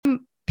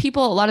a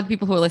lot of the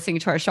people who are listening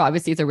to our show,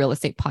 obviously it's a real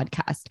estate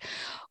podcast.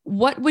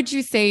 What would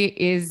you say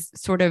is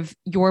sort of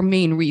your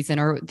main reason,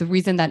 or the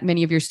reason that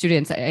many of your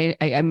students,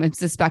 I'm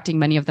suspecting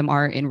many of them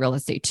are in real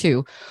estate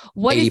too.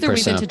 What is the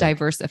reason to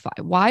diversify?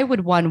 Why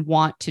would one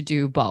want to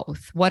do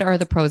both? What are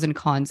the pros and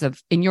cons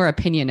of, in your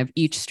opinion, of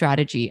each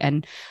strategy?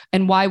 And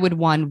why would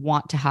one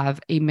want to have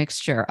a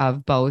mixture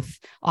of both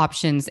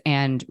options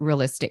and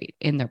real estate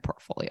in their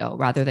portfolio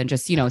rather than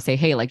just, say,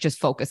 hey, like just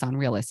focus on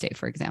real estate,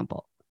 for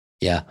example?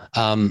 Yeah,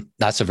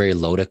 that's a very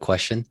loaded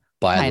question,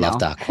 but I love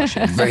that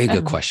question. Very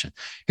good question.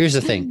 Here's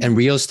the thing. In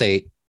real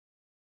estate,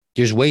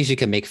 there's ways you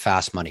can make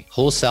fast money: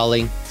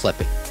 wholesaling,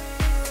 flipping.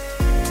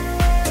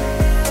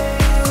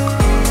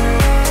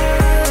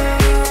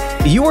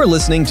 You are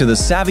listening to the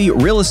Savvy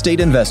Real Estate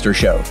Investor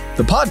Show,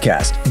 the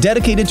podcast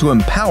dedicated to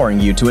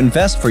empowering you to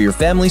invest for your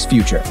family's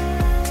future.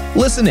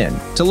 Listen in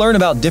to learn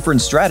about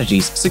different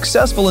strategies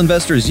successful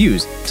investors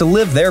use to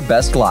live their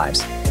best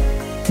lives.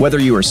 Whether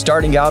you are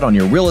starting out on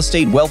your real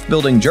estate wealth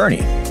building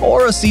journey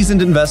or a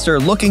seasoned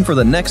investor looking for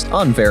the next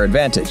unfair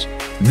advantage,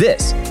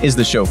 this is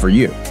the show for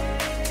you.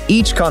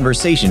 Each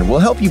conversation will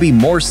help you be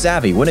more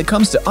savvy when it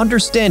comes to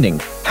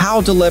understanding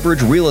how to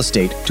leverage real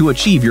estate to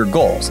achieve your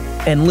goals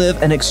and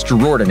live an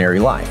extraordinary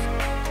life.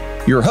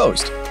 Your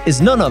host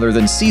is none other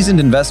than seasoned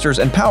investors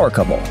and power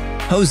couple,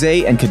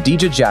 Jose and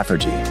Khadija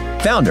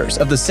Jafferji, founders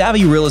of the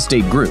Savvy Real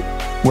Estate Group,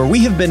 where we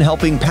have been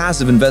helping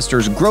passive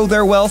investors grow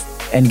their wealth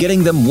and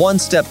getting them one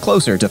step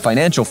closer to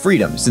financial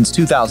freedom since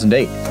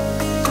 2008.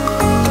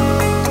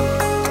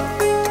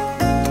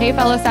 Hey,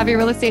 fellow Savvy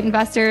Real Estate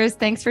investors.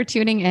 Thanks for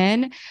tuning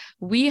in.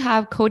 We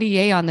have Cody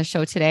Ye on the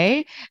show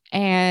today,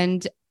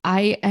 and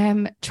I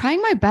am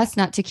trying my best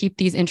not to keep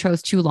these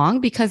intros too long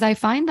because I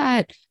find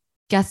that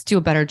guests do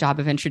a better job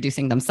of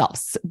introducing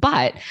themselves.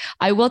 But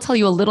I will tell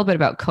you a little bit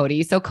about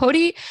Cody. So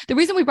Cody, the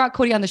reason we brought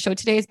Cody on the show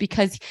today is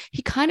because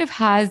he kind of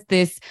has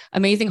this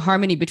amazing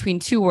harmony between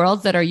two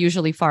worlds that are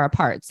usually far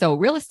apart. So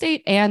real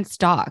estate and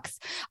stocks.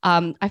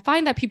 I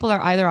find that people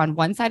are either on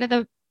one side of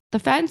the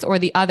fence or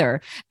the other.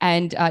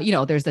 And,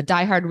 there's the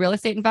diehard real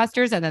estate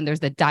investors, and then there's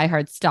the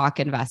diehard stock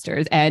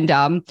investors. And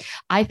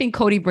I think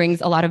Cody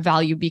brings a lot of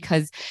value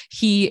because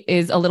he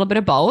is a little bit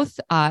of both.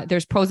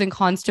 There's pros and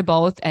cons to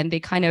both, and they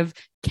kind of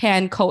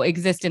can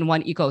coexist in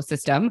one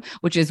ecosystem,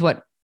 which is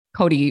what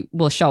Cody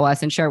will show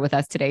us and share with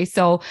us today.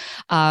 So,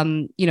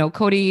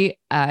 Cody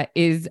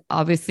is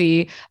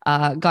obviously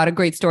got a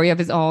great story of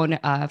his own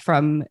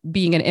from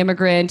being an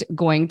immigrant,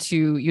 going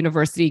to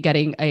university,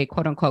 getting a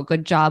quote unquote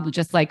good job,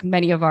 just like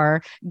many of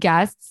our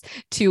guests,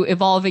 to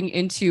evolving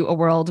into a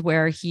world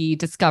where he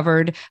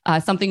discovered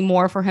something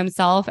more for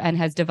himself and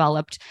has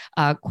developed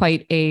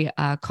quite a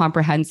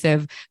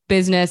comprehensive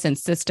business and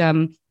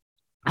system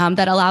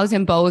that allows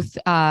him both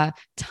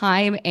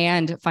time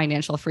and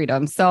financial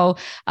freedom. So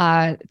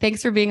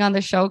thanks for being on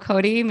the show,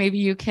 Cody. Maybe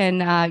you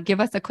can give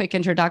us a quick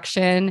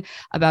introduction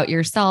about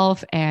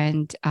yourself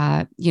and,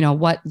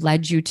 what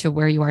led you to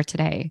where you are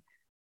today.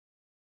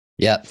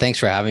 Yeah, thanks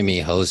for having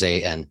me,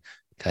 Jose and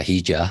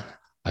Khadija.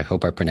 I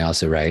hope I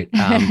pronounced it right.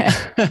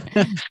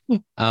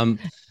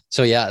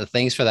 So yeah,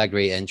 thanks for that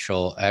great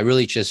intro. I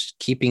really just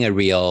keeping it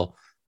real.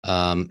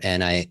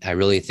 And I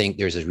really think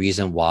there's a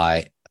reason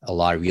why a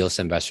lot of real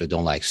estate investors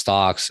don't like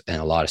stocks, and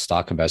a lot of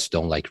stock investors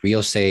don't like real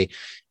estate.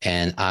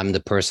 And I'm the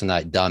person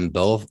that done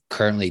both,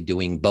 currently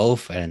doing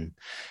both. And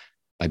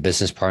my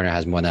business partner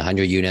has more than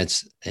 100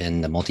 units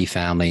in the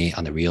multifamily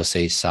on the real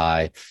estate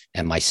side.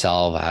 And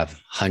myself, I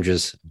have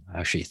hundreds,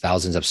 actually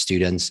thousands of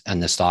students on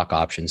the stock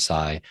option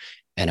side.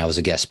 And I was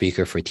a guest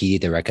speaker for TD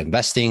Direct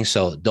Investing.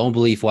 So don't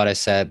believe what I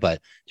said,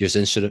 but there's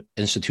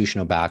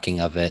institutional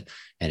backing of it.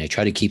 And I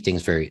try to keep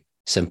things very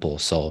simple.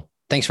 So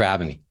thanks for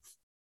having me.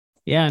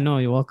 Yeah, no,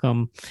 you're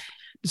welcome.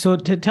 So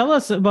to tell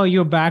us about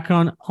your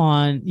background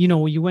on,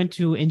 you went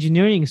to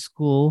engineering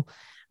school,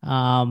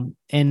 and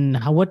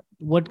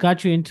what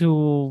got you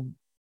into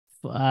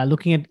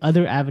looking at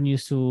other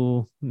avenues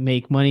to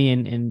make money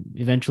and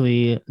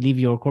eventually leave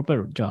your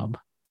corporate job?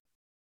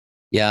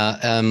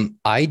 Yeah,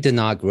 I did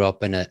not grow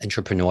up in an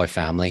entrepreneur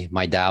family.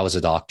 My dad was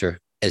a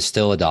doctor, is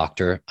still a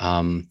doctor.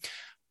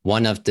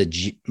 One of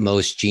the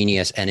most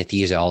genius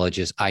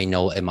anesthesiologists I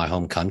know in my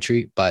home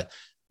country, but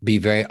be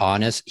very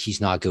honest,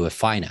 he's not good with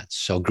finance.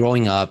 So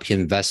growing up, he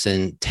invested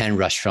in 10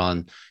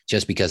 restaurants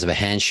just because of a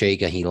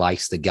handshake, and he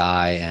likes the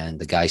guy, and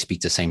the guy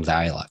speaks the same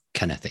dialect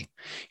kind of thing.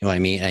 You know what I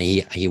mean? And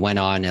he went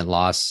on and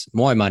lost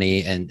more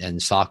money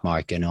and stock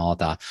market and all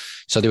that.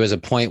 So there was a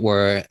point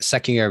where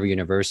second year of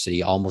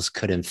university, almost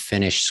couldn't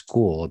finish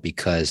school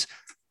because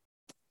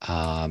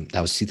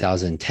that was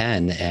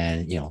 2010.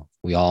 And,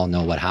 we all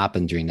know what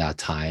happened during that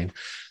time.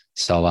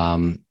 So,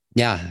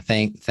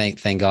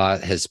 thank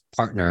God his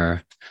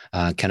partner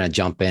kind of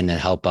jump in and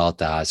help out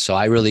that. So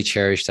I really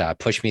cherish that.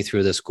 Pushed me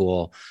through the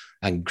school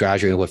and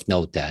graduated with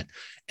no debt.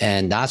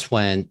 And that's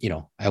when,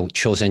 I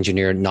chose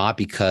engineer, not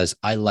because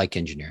I like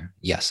engineer.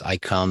 Yes, I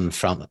come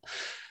from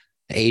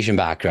Asian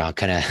background,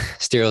 kind of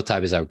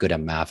stereotype is I'm good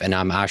at math, and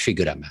I'm actually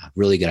good at math,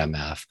 really good at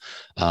math.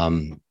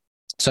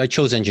 So I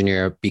chose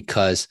engineer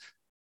because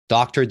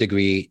doctor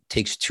degree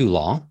takes too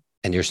long.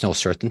 and there's no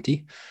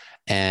certainty.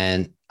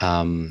 And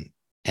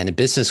in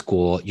business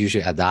school,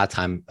 usually at that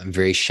time,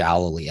 very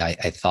shallowly,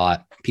 I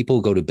thought people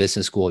who go to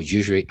business school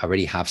usually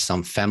already have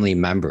some family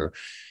member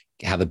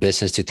have a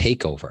business to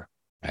take over.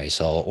 Right.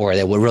 So, or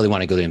they would really want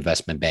to go to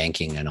investment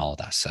banking and all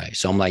that side.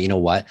 So I'm like, you know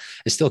what?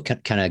 It's still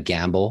kind of a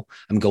gamble.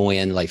 I'm going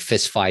in like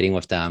fist fighting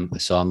with them.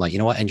 So I'm like, you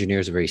know what?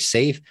 Engineers are very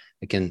safe.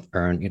 I can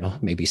earn,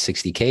 maybe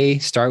 60K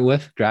start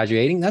with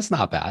graduating. That's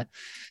not bad.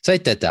 So I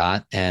did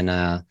that. And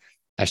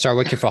I started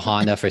working for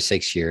Honda for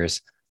 6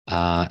 years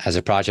as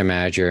a project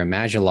manager. I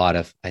managed a lot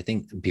of, I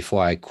think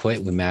before I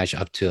quit, we managed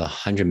up to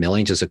 100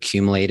 million just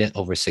accumulated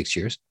over 6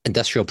 years.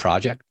 Industrial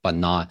project, but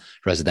not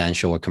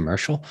residential or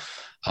commercial.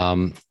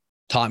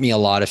 Taught me a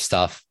lot of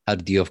stuff, how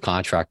to deal with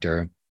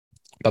contractor.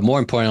 But more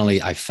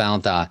importantly, I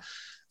found that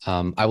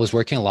I was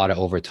working a lot of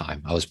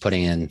overtime. I was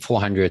putting in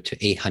 400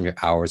 to 800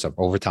 hours of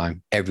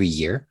overtime every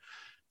year.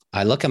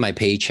 I look at my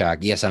paycheck.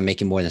 Yes, I'm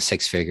making more than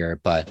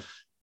 6-figure, but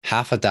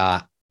half of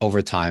that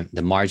overtime,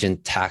 the margin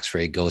tax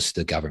rate goes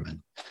to the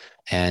government.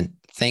 And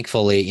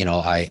thankfully,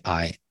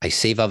 I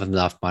save up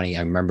enough money. I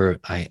remember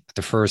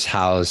the first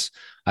house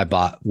I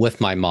bought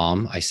with my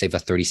mom, I saved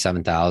up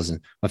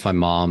 37,000 with my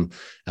mom,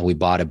 and we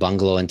bought a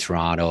bungalow in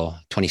Toronto,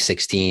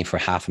 2016 for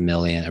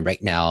 $500,000. And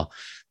right now,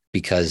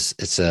 because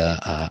it's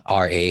a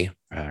RA,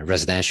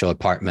 residential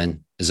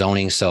apartment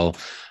zoning, so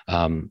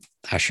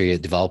actually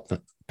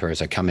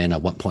developers are coming in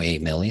at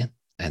 1.8 million,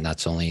 and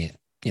that's only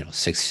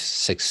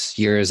six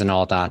years and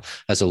all that.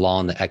 That's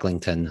along the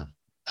Eglinton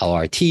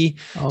LRT.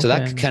 Okay. So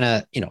that kind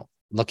of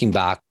looking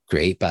back,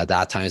 great. But at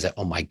that time, it's like,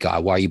 oh my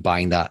God, why are you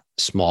buying that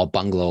small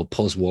bungalow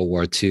post World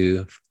War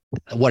II?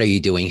 What are you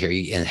doing here?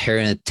 You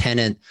inherit a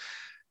tenant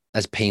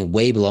that's paying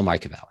way below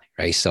market value,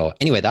 right? So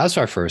anyway, that was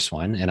our first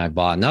one. And I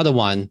bought another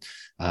one.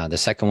 The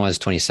second one is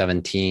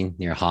 2017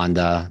 near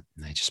Honda.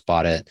 And I just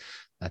bought it.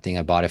 I think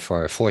I bought it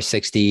for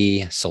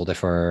 460, sold it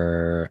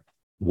for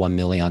 1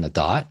 million on the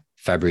dot,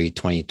 February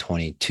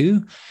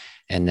 2022.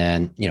 And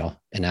then,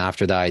 and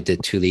after that, I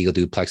did 2 legal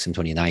duplex in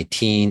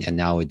 2019. And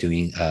now we're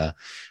doing a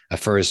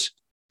first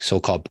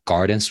so-called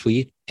garden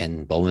suite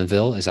in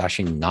Bowmanville. It's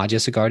actually not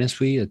just a garden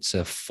suite. It's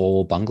a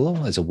full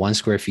bungalow. It's a 1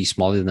 square feet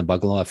smaller than the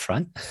bungalow up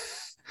front.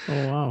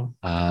 Oh, wow.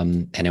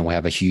 And then we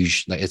have a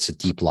huge, it's a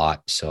deep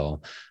lot.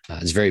 So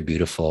it's very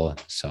beautiful.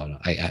 So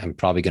I'm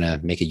probably going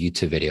to make a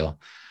YouTube video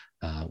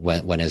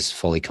when it's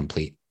fully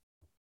complete.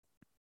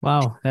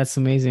 Wow. That's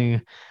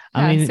amazing.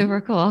 I mean,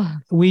 super cool.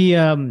 We,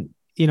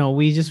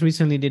 we just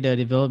recently did a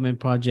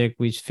development project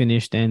which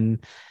finished,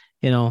 and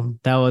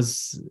that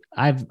was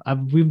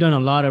we've done a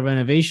lot of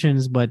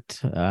renovations, but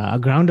a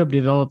ground up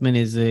development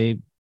is a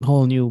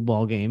whole new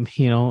ball game.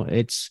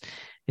 It's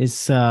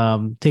takes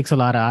a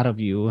lot out of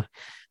you.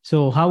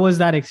 So how was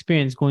that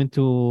experience going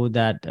through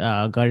that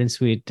garden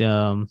suite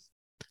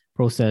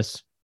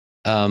process?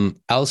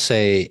 I'll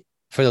say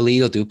for the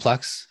legal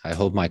duplex, I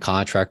hope my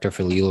contractor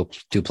for legal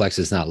duplex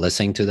is not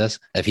listening to this.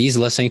 If he's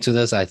listening to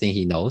this, I think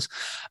he knows.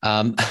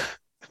 I'm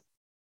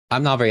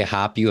not very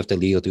happy with the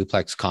legal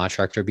duplex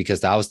contractor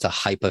because that was the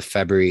hype of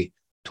February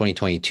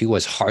 2022.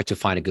 Was hard to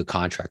find a good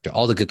contractor.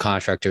 All the good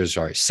contractors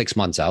are 6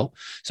 months out.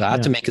 So I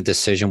had to make a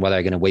decision whether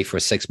I'm going to wait for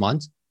 6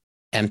 months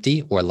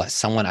empty or let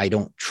someone I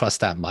don't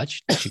trust that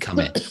much to come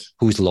in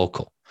who's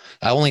local.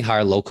 I only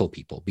hire local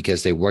people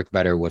because they work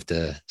better with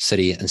the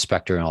city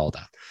inspector and all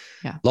that.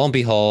 Yeah. Lo and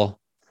behold,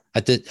 I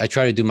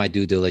tried to do my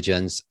due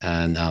diligence,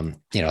 and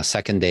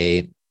second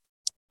day,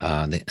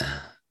 the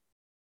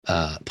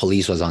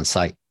police was on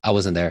site. I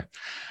wasn't there.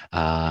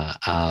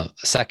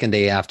 Second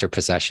day after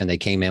possession, they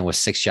came in with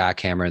 6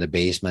 jackhammer in the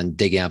basement,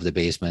 digging up the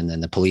basement,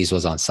 and the police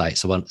was on site.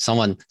 So when some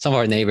of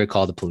our neighbor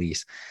called the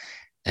police,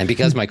 and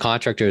because my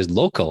contractor is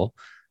local,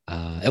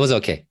 it was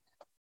okay,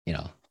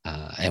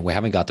 and we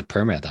haven't got the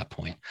permit at that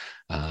point,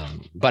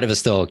 but it was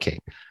still okay.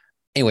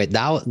 Anyway,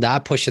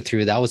 that pushed it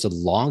through. That was the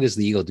longest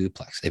legal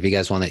duplex. If you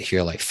guys want to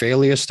hear like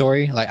failure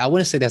story, like I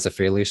wouldn't say that's a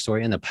failure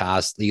story. In the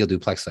past, legal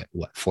duplex, like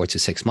 4 to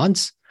 6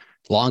 months,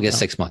 longest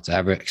 6 months I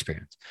ever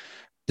experienced.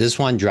 This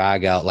one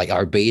drag out, like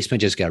our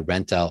basement just got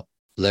rent out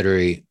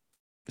literally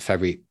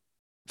February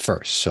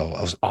 1st. So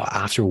I was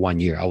after 1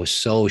 year, I was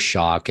so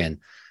shocked. And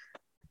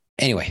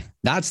anyway,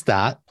 that's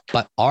that.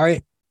 But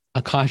a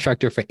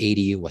contractor for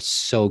ADU was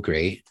so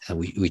great. And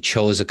we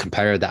chose a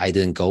competitor that I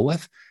didn't go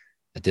with.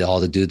 I did all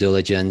the due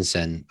diligence,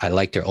 and I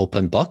liked their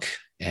open book,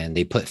 and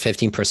they put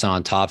 15%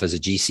 on top as a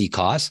GC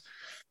cost,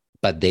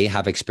 but they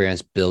have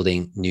experience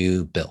building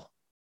new build,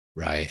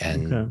 right?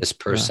 And this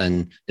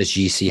person, this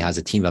GC has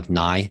a team of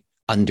 9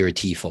 under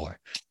T4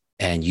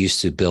 and used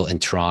to build in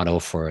Toronto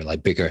for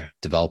like bigger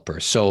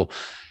developers. So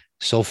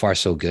far,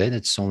 so good.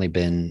 It's only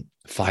been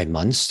 5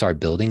 months, start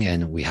building,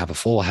 and we have a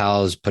full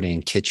house, putting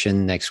in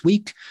kitchen next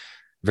week.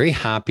 Very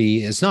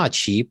happy. It's not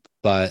cheap,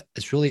 but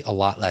it's really a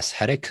lot less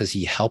headache because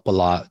he helped a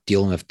lot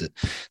dealing with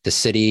the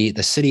city,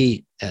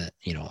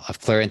 of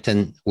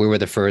Clarington. We were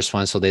the first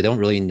one, so they don't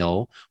really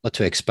know what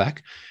to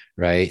expect,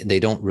 right?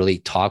 They don't really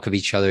talk with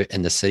each other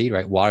in the city,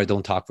 right? Water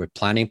don't talk with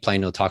planning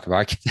don't talk with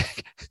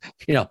architect,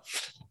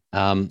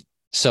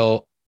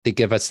 So they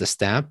give us the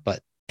stamp,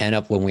 but end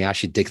up when we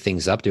actually dig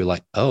things up, they're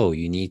like, oh,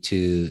 you need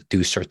to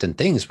do certain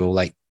things. But we're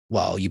like,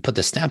 well, you put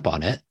the stamp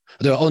on it.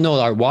 They're, oh no,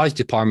 our water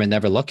department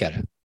never look at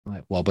it. I'm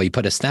like, well, but you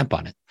put a stamp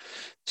on it.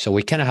 So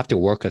we kind of have to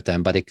work with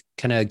them, but it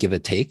kind of give a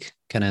take,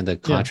 kind of the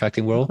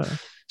contracting world. Okay.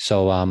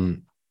 So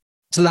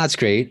that's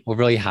great. We're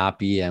really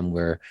happy, and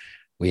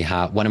we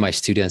have one of my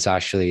students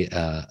actually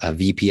a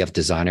VP of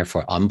designer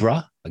for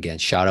Umbra. Again,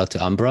 shout out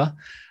to Umbra.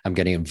 I'm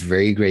getting a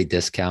very great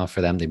discount for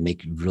them. They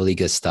make really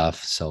good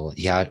stuff. So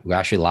yeah, we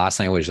actually last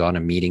night was on a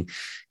meeting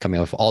coming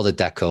up with all the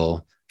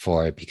deco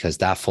for it, because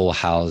that full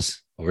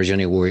house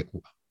originally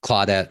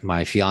Claudette,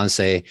 my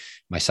fiance,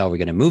 myself, we're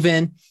going to move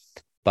in,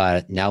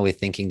 but now we're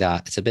thinking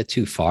that it's a bit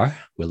too far.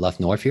 We love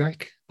North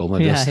York, but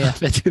a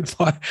bit too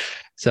far.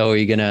 So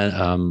we're going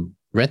to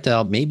rent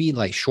out maybe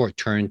like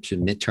short-term to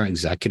mid-term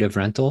executive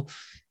rental,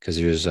 because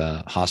there's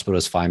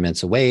hospitals 5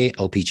 minutes away.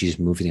 OPG is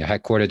moving their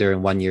headquarters there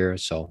in 1 year.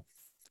 So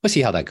we'll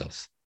see how that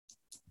goes.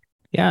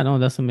 Yeah, no,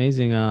 that's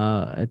amazing.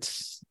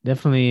 It's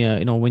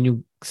definitely, when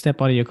you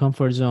step out of your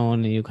comfort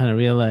zone, you kind of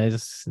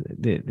realize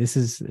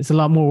it's a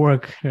lot more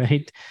work,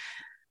 right?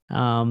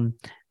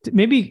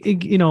 Maybe,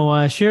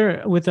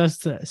 share with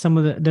us some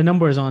of the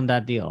numbers on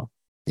that deal.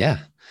 Yeah.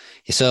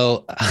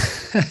 So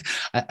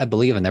I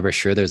believe I never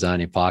shared those on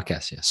any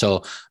podcast yet.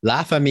 So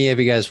laugh at me if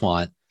you guys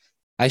want.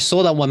 I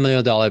sold that $1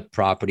 million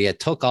property. I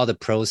took all the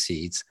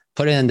proceeds,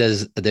 put it in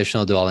this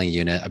additional dwelling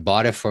unit. I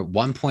bought it for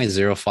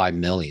 $1.05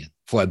 million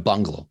for a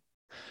bungalow.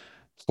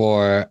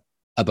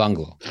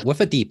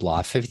 With a deep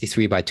lot,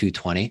 53 by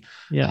 220.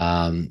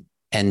 Yeah.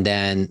 And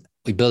then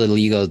we built a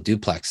legal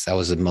duplex. That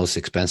was the most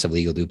expensive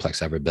legal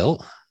duplex ever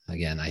built.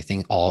 Again, I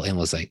think all in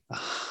was like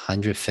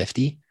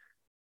 150.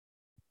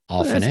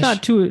 All finished. It's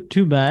not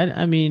too bad.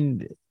 I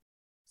mean,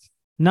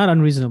 not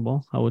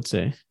unreasonable, I would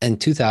say. In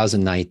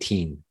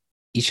 2019,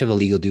 each of the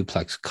legal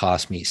duplex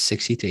cost me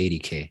 60 to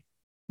 80K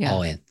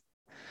all in.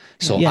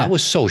 So I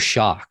was so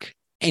shocked.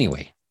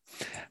 Anyway,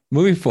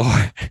 moving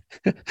forward.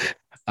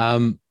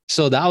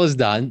 So that was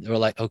done. We're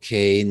like,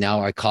 okay, now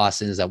our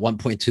cost is at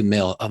 1.2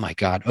 mil. Oh my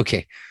God.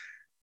 Okay.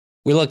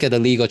 We look at the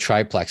legal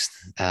triplex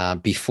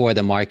before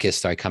the market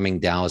started coming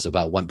down, it was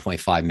about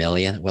 1.5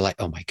 million. We're like,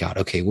 oh my God.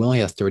 Okay. We only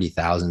have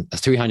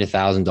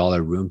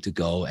 $300,000 room to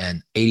go.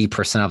 And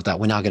 80% of that,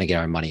 we're not going to get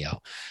our money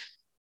out.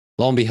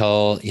 Lo and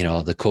behold,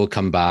 the code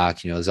come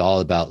back, it's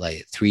all about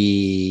like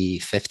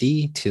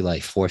 350 to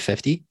like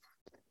 450.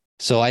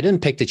 So I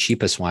didn't pick the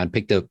cheapest one. I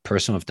picked the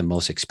person with the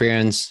most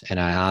experience. And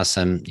I asked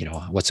him,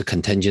 what's a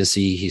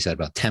contingency? He said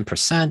about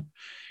 10%.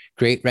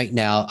 Great. Right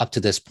now, up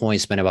to this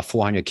point, spent about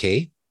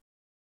 400K.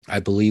 I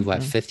believe we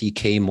have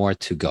 50K more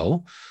to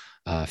go,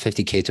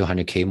 50K to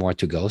 100K more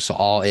to go. So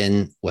all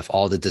in with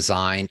all the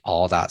design,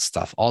 all that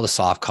stuff, all the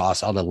soft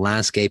costs, all the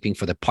landscaping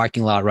for the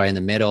parking lot right in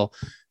the middle,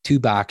 2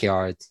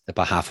 backyards,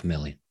 about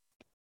 $500,000.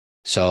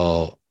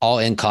 So all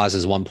in cost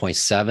is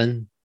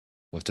 1.7.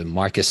 With the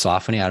market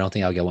softening, I don't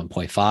think I'll get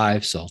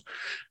 1.5. So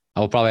I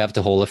will probably have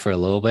to hold it for a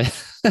little bit.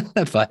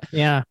 But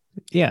yeah.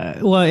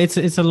 Well, it's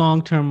a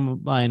long-term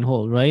buy and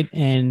hold, right?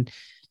 And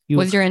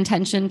was your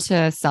intention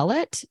to sell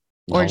it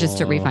or just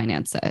to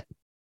refinance it?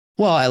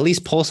 Well, at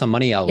least pull some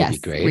money out would be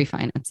great.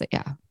 Refinance it,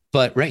 yeah.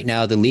 But right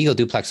now, the legal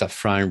duplex up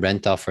front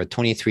rent out for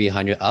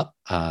 $2,300 up,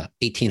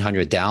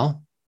 $1,800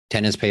 down.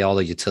 Tenants pay all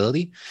the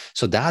utility.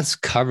 So that's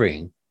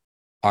covering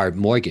our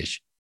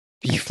mortgage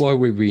before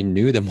we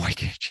renew the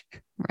mortgage.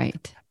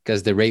 Right.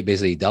 Because the rate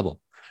basically doubled.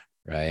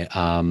 Right.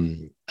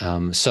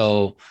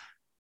 So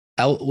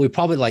we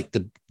probably like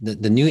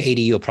the new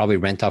ADU will probably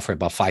rent out for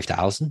about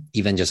 $5,000,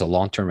 even just a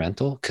long-term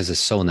rental, because it's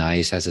so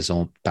nice, has its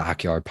own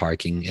backyard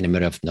parking in the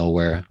middle of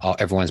nowhere,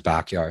 everyone's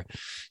backyard.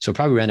 So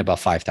probably rent about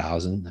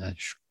 $5,000,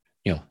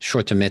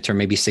 short to mid-term,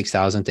 maybe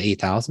 $6,000 to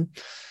 $8,000.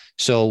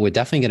 So we're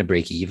definitely going to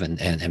break even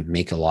and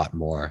make a lot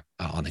more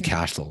on the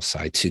cash flow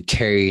side to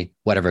carry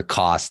whatever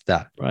cost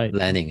that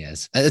lending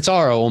is. It's all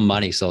our own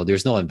money, so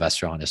there's no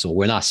investor on it. So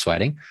we're not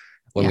sweating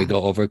when we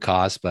go over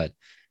cost. But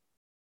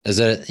is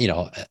it,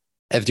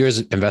 if there's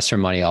investor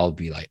money, I'll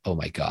be like, oh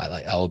my God,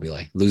 like I will be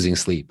like losing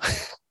sleep.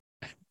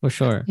 For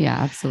sure. Yeah,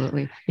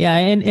 absolutely. Yeah,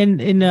 and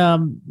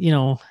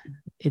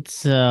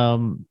it's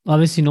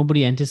obviously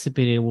nobody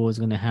anticipated what was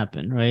going to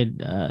happen, right?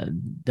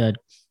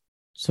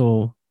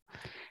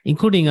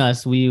 Including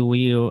us, we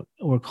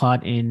were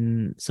caught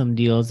in some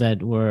deals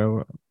that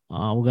we're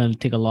going to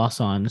take a loss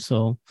on.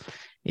 So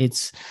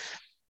it's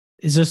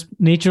just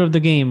nature of the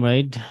game,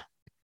 right?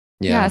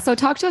 Yeah. So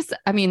talk to us.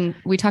 I mean,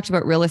 we talked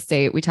about real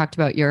estate. We talked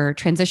about your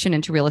transition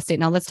into real estate.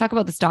 Now let's talk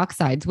about the stock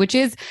sides, which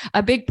is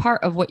a big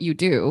part of what you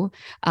do.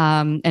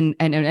 And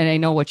I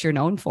know what you're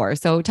known for.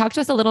 So talk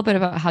to us a little bit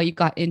about how you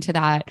got into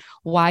that,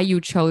 why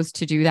you chose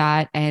to do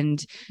that,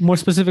 and more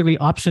specifically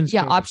options.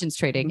 Yeah, trading. Options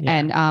trading,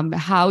 and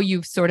how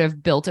you've sort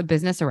of built a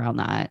business around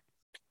that.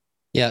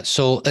 Yeah.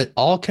 So it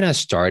all kind of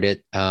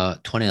started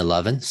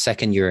 2011,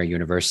 second year at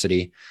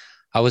university.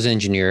 I was an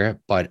engineer,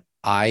 but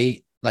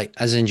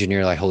as an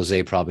engineer, like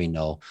Jose probably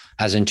know,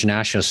 as an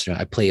international student,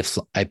 I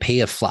pay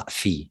a flat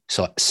fee.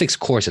 So 6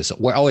 courses,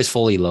 we're always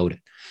fully loaded.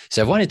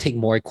 So I want to take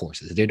more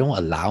courses. They don't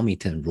allow me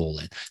to enroll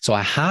in. So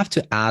I have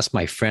to ask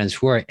my friends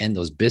who are in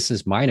those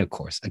business minor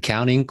course,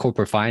 accounting,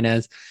 corporate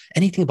finance,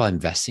 anything about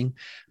investing. I'm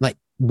like,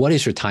 what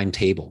is your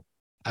timetable?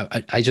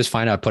 I just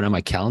find out, I put it on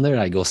my calendar and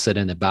I go sit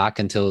in the back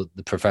until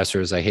the professor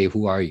is like, hey,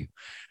 who are you?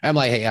 I'm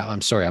like, hey,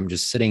 I'm sorry. I'm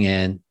just sitting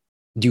in.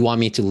 Do you want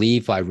me to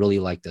leave? I really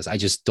like this. I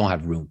just don't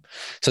have room.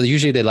 So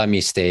usually they let me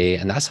stay.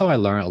 And that's how I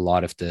learn a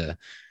lot of the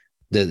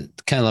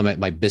kind of like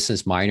my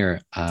business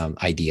minor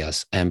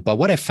ideas. But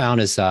what I found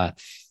is that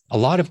a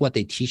lot of what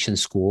they teach in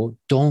school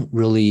don't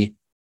really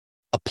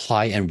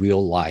apply in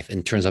real life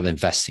in terms of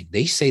investing.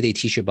 They say they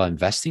teach you about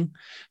investing,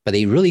 but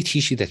they really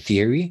teach you the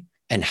theory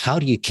and how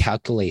do you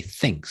calculate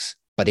things,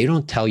 but they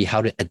don't tell you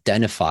how to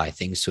identify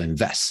things to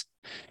invest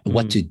and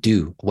what to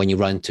do when you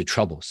run into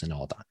troubles and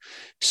all that.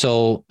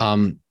 So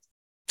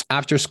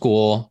after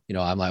school,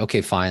 I'm like,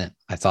 okay, fine.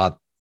 I thought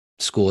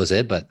school is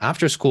it, but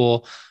after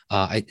school,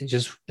 I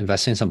just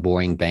invested in some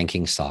boring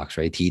banking stocks,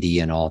 right?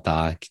 TD and all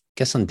that,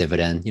 get some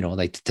dividend,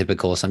 like the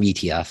typical, some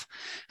ETF.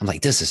 I'm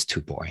like, this is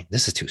too boring.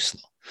 This is too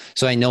slow.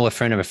 So I know a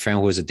friend of a friend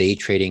who was a day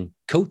trading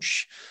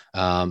coach.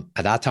 At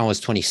that time I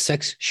was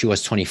 26. She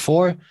was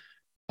 24.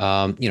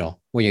 When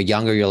you're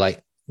younger, you're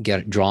like,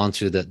 get drawn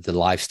to the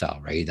lifestyle,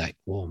 right? Like,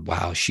 oh,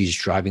 wow, she's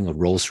driving a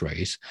Rolls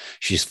Royce.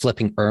 She's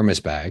flipping Hermes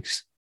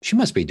bags. She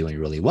must be doing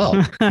really well.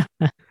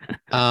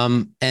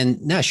 And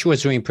yeah, she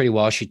was doing pretty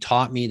well. She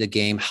taught me the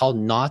game, how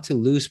not to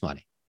lose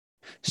money.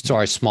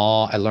 Start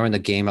small. I learned the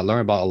game. I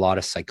learned about a lot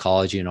of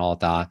psychology and all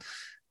that.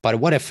 But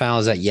what I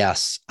found is that,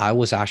 yes, I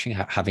was actually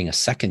having a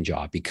second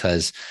job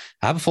because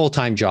I have a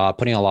full-time job,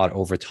 putting a lot of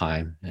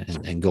overtime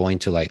and going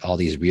to like all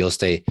these real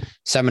estate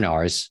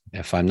seminars.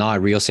 If I'm not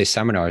at real estate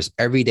seminars,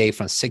 every day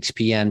from 6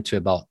 p.m. to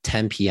about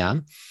 10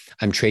 p.m.,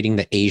 I'm trading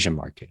the Asian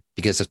market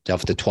because of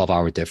the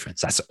 12-hour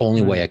difference. That's the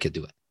only way I could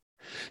do it.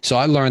 So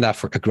I learned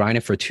that I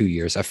grinded for 2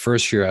 years. At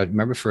first year, I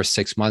remember for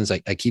 6 months, I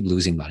keep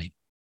losing money.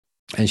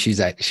 And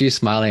she's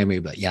smiling at me,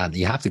 but yeah,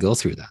 you have to go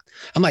through that.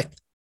 I'm like,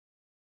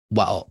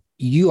 well,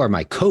 you are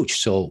my coach.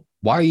 So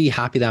why are you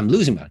happy that I'm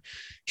losing money?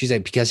 She's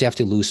like, because you have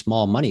to lose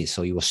small money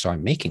so you will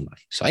start making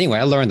money. So anyway,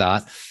 I learned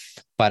that,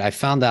 but I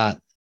found that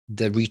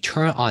the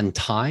return on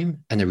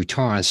time and the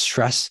return on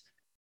stress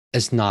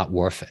is not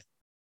worth it.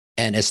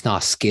 And it's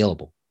not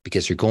scalable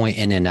because you're going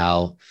in and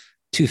out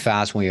too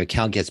fast. When your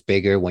account gets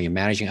bigger, when you're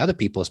managing other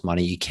people's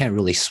money, you can't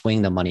really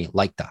swing the money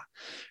like that,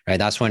 right?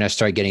 That's when I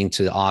started getting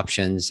to the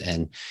options.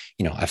 And,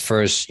 at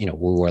first, we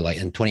were like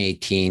in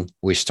 2018,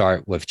 we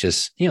start with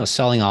just,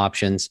 selling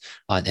options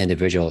on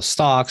individual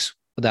stocks.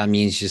 What that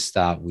means is just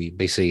that we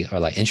basically are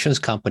like insurance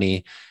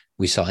company.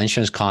 We sell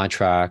insurance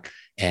contract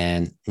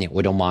and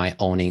we don't mind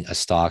owning a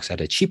stocks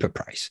at a cheaper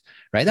price,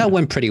 right? That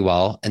went pretty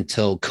well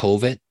until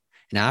COVID.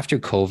 And after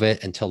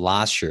COVID until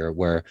last year,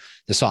 where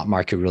the stock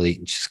market really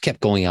just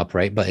kept going up,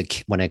 right?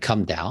 But when it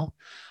come down,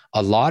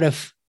 a lot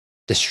of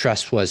the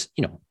stress was,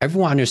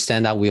 everyone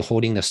understand that we're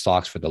holding the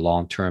stocks for the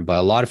long term, but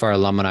a lot of our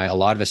alumni, a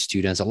lot of the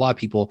students, a lot of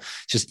people,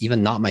 just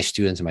even not my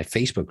students in my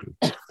Facebook group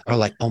are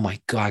like, oh my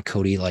God,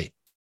 Cody, like,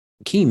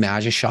 can you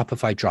imagine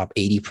Shopify drop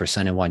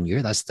 80% in 1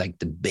 year? That's like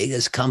the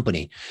biggest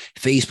company.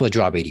 Facebook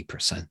drop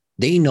 80%.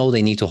 They know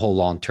they need to hold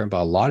long term,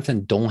 but a lot of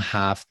them don't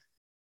have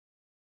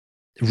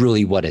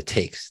really what it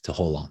takes to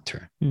hold long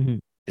term. You're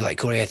like,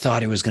 Cody, I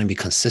thought it was going to be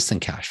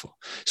consistent cash flow.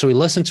 So we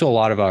listen to a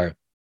lot of our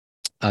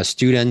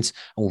students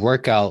and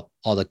work out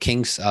all the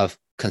kinks of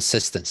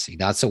consistency.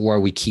 That's the word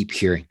we keep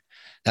hearing.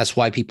 That's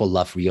why people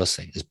love real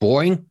estate. It's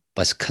boring,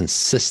 but it's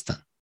consistent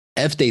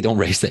if they don't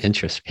raise the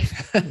interest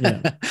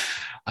rate.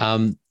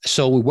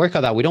 So we work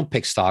out that we don't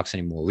pick stocks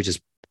anymore. We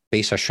just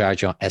base our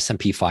strategy on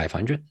S&P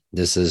 500.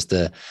 This is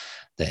the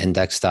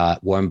index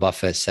that Warren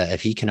Buffett said,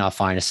 if he cannot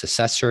find a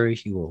successor,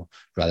 he will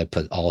rather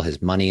put all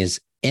his monies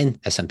in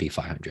S&P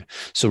 500.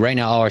 So right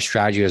now, our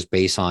strategy is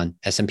based on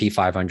S&P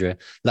 500,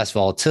 less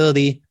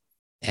volatility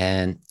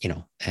and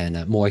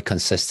more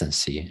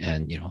consistency.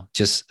 And,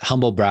 just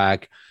humble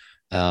brag,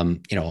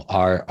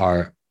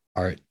 our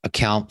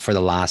account for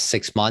the last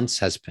 6 months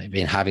has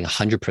been having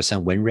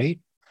 100% win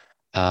rate.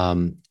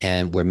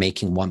 And we're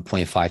making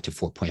 1.5 to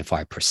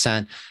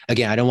 4.5%.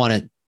 Again, I don't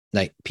want to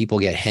like people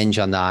get hinged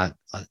on that.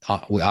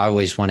 We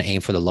always want to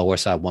aim for the lower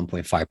side,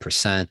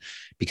 1.5%,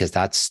 because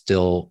that's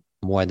still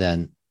more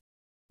than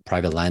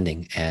private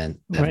lending. And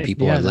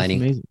people are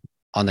lending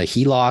on the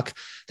HELOC.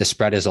 The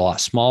spread is a lot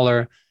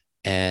smaller.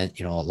 And,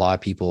 a lot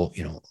of people,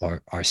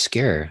 are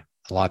scared.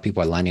 A lot of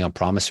people are lending on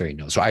promissory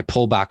notes. So I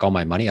pull back all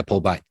my money. I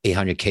pull back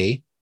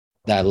 $800K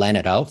that I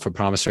lended out for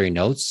promissory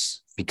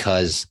notes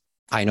because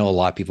I know a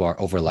lot of people are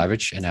over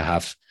leveraged, and I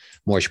have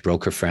mortgage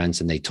broker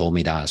friends and they told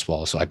me that as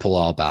well. So I pull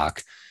all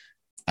back.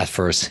 At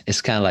first,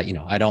 it's kind of like,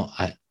 I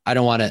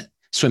don't want to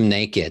swim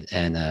naked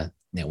and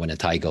when the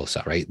tide goes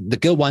out, right? The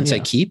good ones I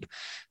keep,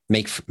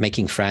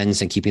 making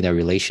friends and keeping their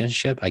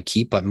relationship, I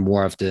keep, but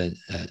more of the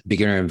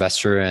beginner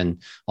investor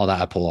and all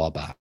that, I pull all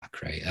back,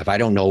 right? If I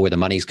don't know where the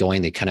money's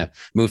going, they kind of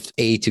move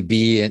A to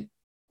B and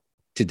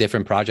to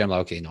different project. I'm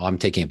like, okay, no, I'm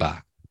taking it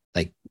back.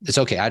 Like, it's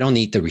okay. I don't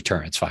need the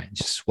return. It's fine.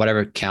 Just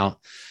whatever count,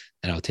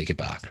 and I'll take it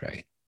back,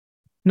 right?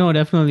 No,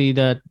 definitely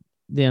that,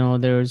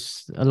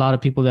 there's a lot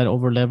of people that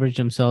over leverage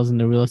themselves in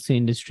the real estate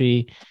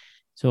industry.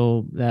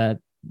 So that,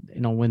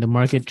 when the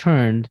market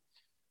turned,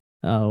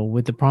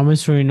 with the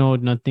promissory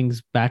note,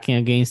 nothing's backing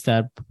against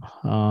that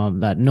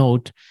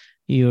note,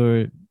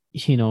 you're,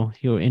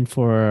 you're in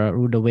for a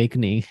rude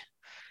awakening.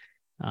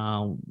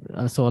 So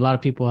a lot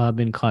of people have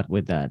been caught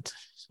with that.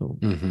 So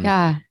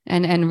yeah,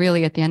 and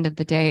really at the end of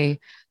the day,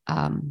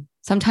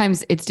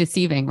 sometimes it's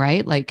deceiving,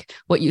 right? Like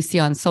what you see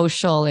on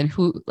social and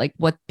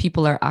what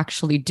people are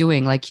actually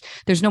doing. Like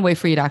there's no way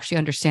for you to actually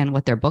understand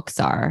what their books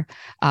are,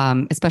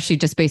 especially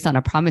just based on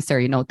a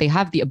promissory note. They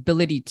have the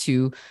ability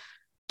to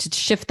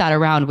shift that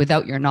around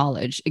without your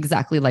knowledge,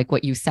 exactly like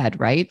what you said,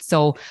 right?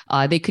 So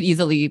they could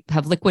easily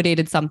have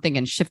liquidated something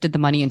and shifted the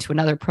money into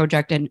another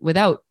project, and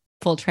without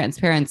full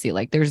transparency,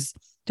 like there's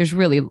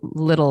really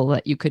little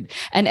that you could,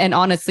 and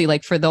honestly,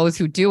 like for those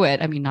who do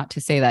it, I mean, not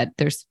to say that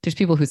there's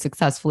people who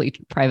successfully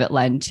private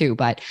lend too,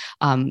 but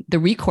the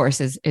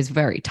recourse is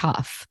very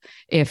tough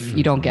if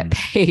you don't get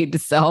paid.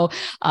 So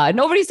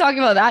nobody's talking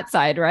about that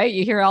side, right?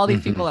 You hear all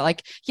these people are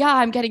like, yeah,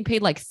 I'm getting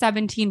paid like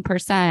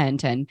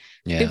 17% and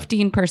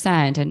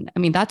 15%. And I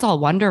mean, that's all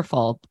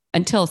wonderful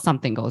until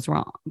something goes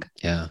wrong.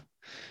 Yeah.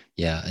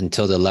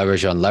 Until the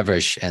leverage on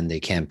leverage and they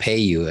can't pay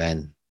you,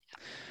 and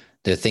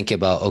they're thinking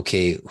about,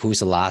 okay, who's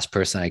the last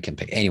person I can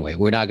pay? Anyway,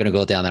 we're not going to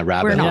go down that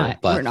rabbit hole.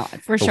 But we're not,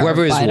 for sure.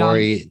 Whoever is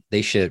worried,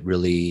 they should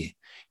really,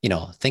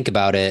 think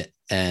about it.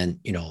 And,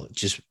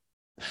 just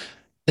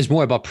it's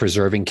more about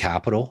preserving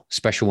capital,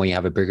 especially when you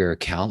have a bigger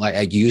account. Like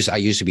I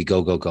used to be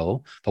go,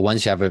 but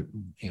once you have a,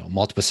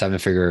 multiple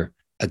 7-figure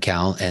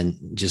account and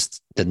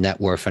just the net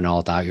worth and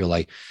all that, you're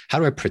like, how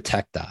do I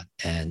protect that?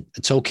 And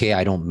it's okay,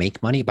 I don't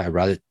make money, but I'd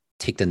rather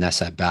take the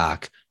nest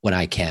back when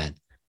I can.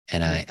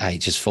 And I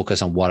just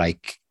focus on what I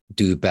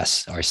do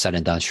best, or said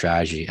and done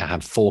strategy. I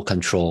have full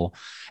control.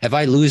 If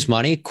I lose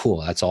money,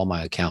 cool, that's all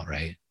my account,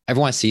 right?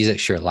 Everyone sees it,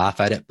 sure,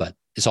 laugh at it, but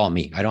it's all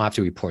me. I don't have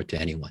to report to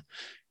anyone,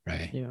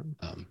 right?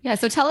 Yeah.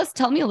 So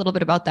tell me a little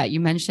bit about that. You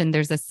mentioned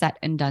there's a set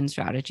and done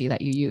strategy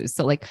that you use.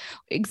 So like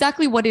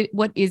exactly what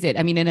is it?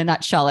 I mean, in a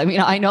nutshell, I mean,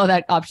 I know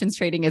that options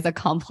trading is a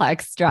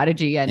complex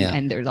strategy,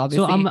 and there's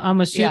obviously. So I'm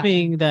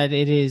assuming that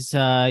it is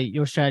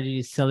your strategy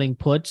is selling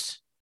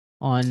puts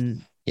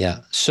on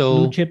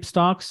blue chip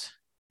stocks.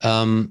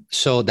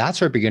 So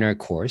that's our beginner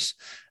course,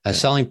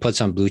 selling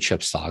puts on blue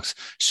chip stocks.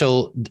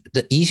 So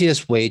the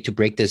easiest way to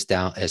break this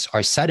down is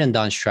our set and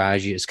done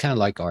strategy is kind of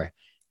like our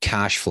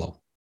cash flow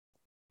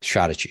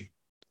strategy.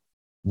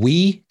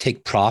 We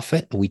take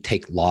profit, we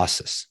take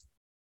losses,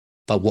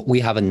 but what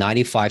we have a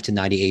 95 to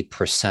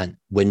 98%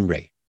 win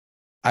rate.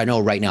 I know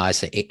right now I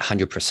say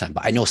 800%,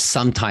 but I know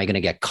sometime I'm going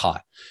to get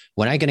caught.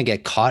 When I'm going to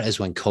get caught is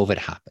when COVID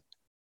happened.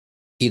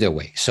 Either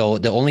way. So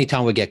the only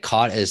time we get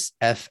caught is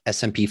if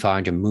S&P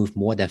 500 move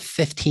more than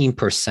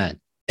 15%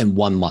 in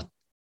 1 month,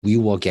 we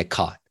will get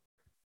caught.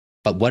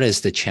 But what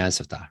is the chance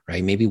of that,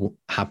 right? Maybe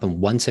happen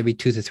once every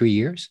 2 to 3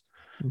 years,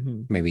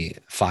 maybe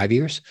 5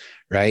 years,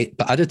 right?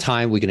 But other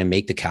time we're going to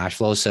make the cash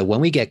flow. So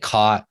when we get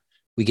caught,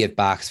 we get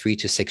back 3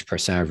 to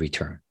 6% of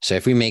return. So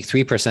if we make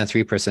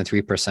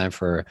 3%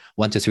 for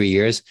 1 to 3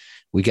 years,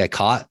 we get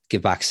caught,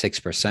 give back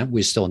 6%,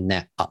 we still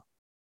net up.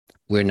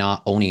 We're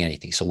not owning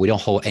anything. So we don't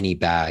hold any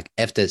bag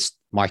if this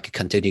market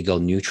continue to go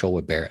neutral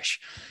or bearish.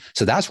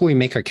 So that's where we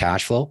make our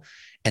cash flow.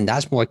 And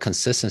that's more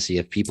consistency.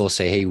 If people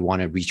say, hey, you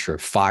want to reach your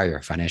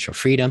FIRE, financial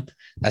freedom,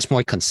 that's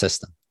more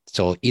consistent.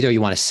 So either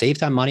you want to save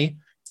that money,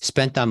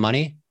 spend that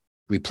money,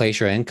 replace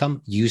your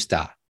income, use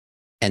that.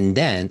 And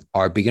then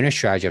our beginner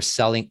strategy of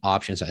selling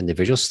options on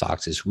individual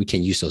stocks is we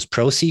can use those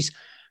proceeds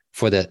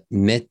for the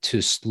mid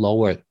to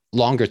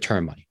longer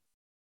term money.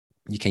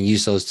 You can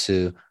use those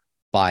to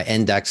buy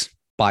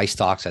buy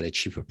stocks at a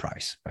cheaper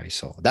price, right?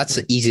 So that's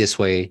the easiest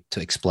way to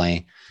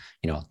explain,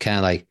 kind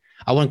of like,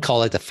 I wouldn't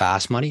call it the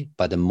fast money,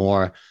 but the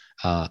more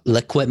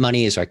liquid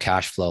money is our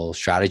cash flow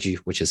strategy,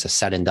 which is a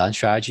set and done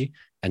strategy.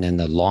 And then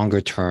the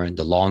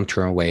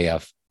long-term way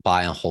of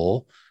buy and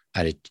hold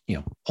at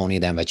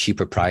owning them at a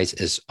cheaper price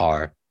is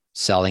our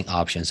selling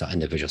options on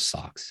individual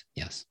stocks.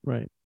 Yes.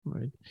 Right.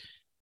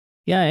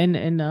 Yeah.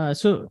 And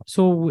so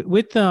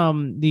with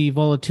the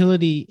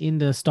volatility in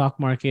the stock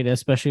market,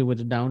 especially with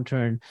the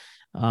downturn,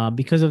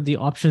 because of the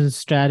options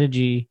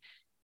strategy,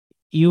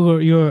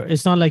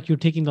 it's not like you're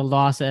taking the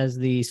loss as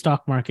the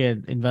stock market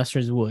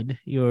investors would.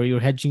 You're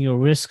hedging your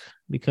risk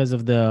because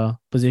of the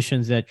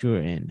positions that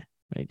you're in,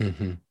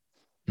 right?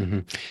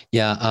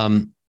 Yeah.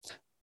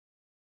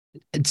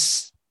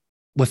 It's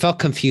without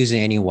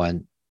confusing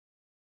anyone.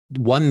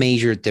 One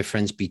major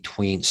difference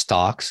between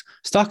stocks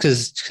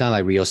is kind of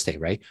like real estate,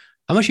 right?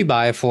 How much you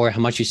buy it for, how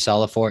much you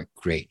sell it for,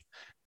 great.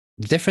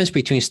 The difference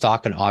between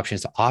stock and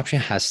options, the option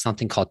has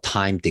something called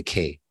time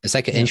decay. It's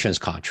like an insurance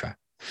contract.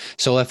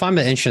 So if I'm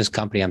an insurance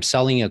company, I'm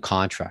selling you a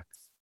contract.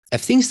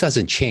 If things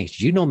doesn't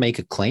change, make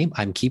a claim,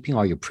 I'm keeping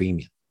all your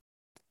premium.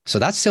 So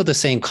that's still the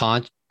same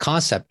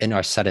concept in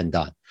our set and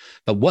done.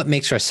 But what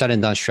makes our set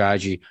and done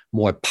strategy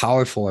more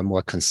powerful and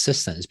more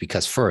consistent is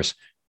because first,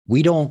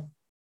 we don't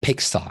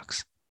pick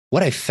stocks.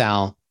 What I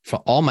found for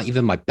all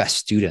even my best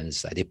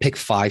students, they pick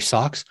 5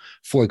 stocks,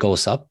 4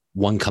 goes up,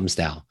 1 comes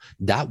down.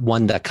 That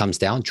one that comes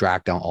down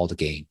dragged down all the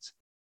gains.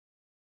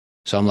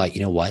 So I'm like,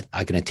 you know what?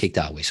 I'm going to take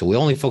that away. So we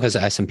only focus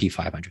on S&P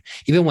 500.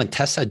 Even when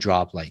Tesla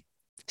dropped like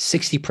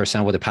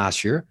 60% over the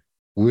past year,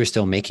 we were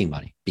still making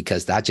money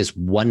because that's just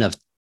one of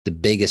the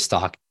biggest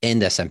stock in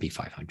the S&P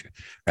 500,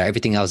 right?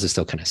 Everything else is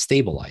still kind of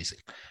stabilizing,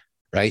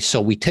 right?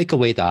 So we take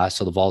away that.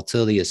 So the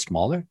volatility is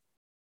smaller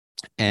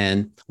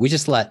and we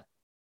just let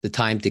the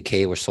time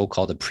decay or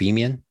so-called the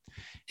premium.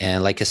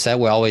 And like I said,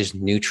 we're always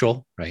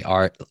neutral, right?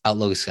 Our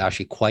outlook is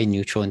actually quite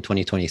neutral in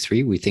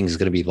 2023. We think it's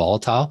going to be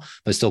volatile,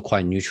 but still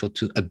quite neutral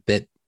to a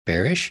bit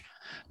bearish.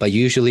 But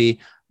usually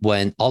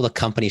when all the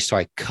companies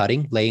start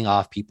cutting, laying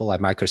off people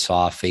like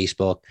Microsoft,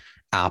 Facebook,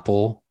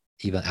 Apple,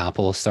 even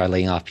Apple start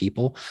laying off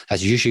people,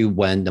 that's usually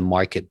when the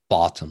market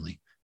bottoming.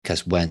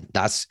 Because when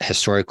that's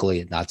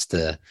historically, that's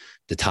the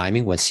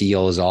timing when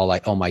CEOs are all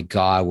like, oh my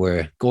God,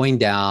 we're going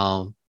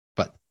down,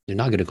 but they're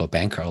not going to go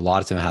bankrupt. A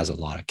lot of them has a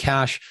lot of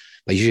cash.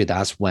 But usually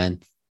that's when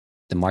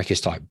the market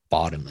start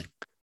bottoming,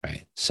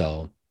 right?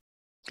 So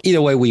either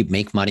way, we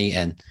make money.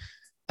 And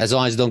as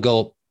long as you don't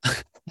go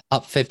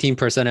up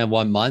 15% in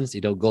 1 month,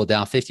 you don't go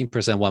down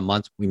 15% 1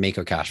 month, we make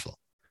our cash flow,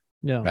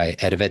 right?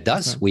 And if it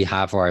does, we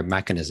have our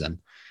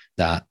mechanism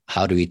that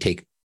how do we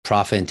take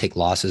profit and take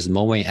losses. The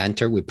moment we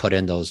enter, we put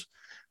in those,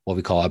 what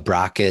we call a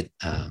bracket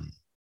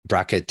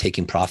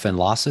taking profit and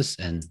losses.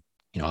 And,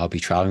 I'll be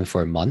traveling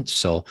for a month.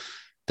 So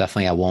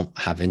definitely I won't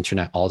have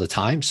internet all the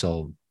time.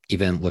 So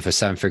even with a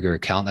 7-figure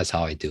account, that's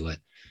how I do it.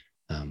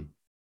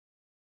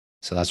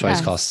 So that's why it's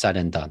called set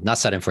and done. Not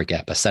set and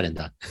forget, but set and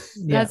done.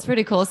 That's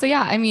pretty cool. So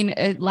yeah, I mean,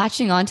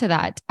 latching onto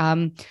that,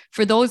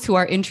 for those who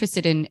are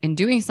interested in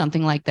doing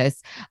something like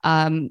this,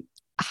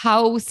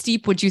 how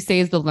steep would you say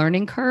is the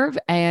learning curve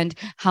and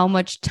how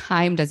much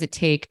time does it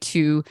take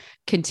to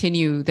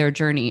continue their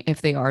journey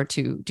if they are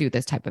to do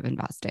this type of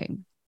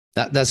investing?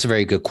 That's a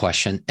very good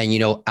question. And,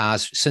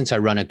 since I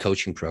run a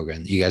coaching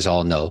program, you guys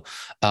all know,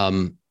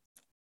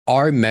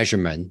 our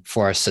measurement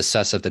for our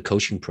success of the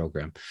coaching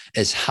program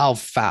is how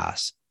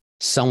fast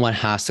someone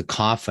has the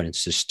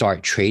confidence to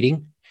start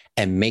trading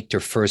and make their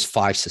first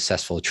 5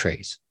 successful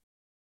trades.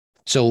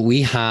 So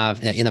we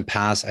have, in the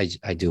past,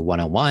 I do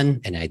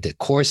one-on-one and I did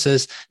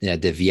courses, then I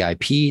did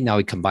VIP. Now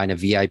we combine a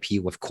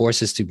VIP with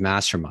courses to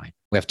mastermind.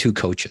 We have 2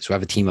 coaches. We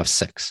have a team of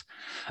 6.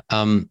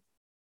 The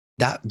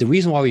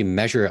reason why we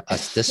measure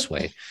us this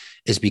way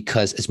is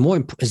because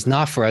it's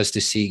not for us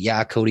to see,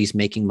 yeah, Cody's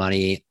making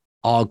money,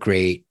 all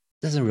great.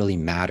 Doesn't really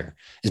matter.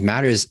 It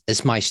matters,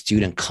 is my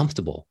student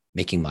comfortable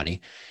making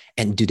money?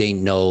 And do they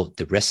know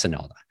the risks and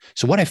all that?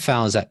 So what I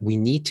found is that we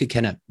need to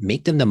kind of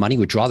make them the money.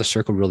 We draw the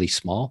circle really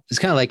small. It's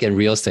kind of like in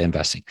real estate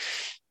investing.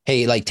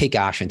 Hey, like take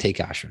action,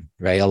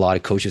 right? A lot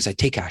of coaches say,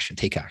 take action.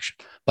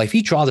 But if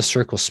you draw the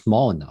circle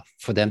small enough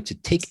for them to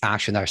take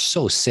action that are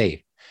so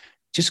safe,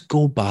 just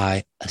go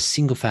buy a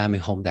single family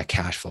home that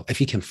cash flow.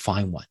 If you can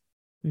find one,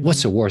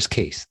 what's the worst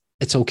case?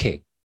 It's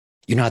okay.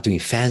 You're not doing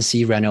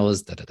fancy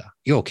rentals,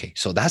 You're okay.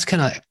 So that's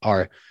kind of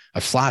our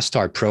flash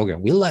start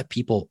program. We let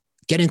people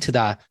get into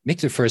that, make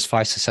their first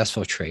 5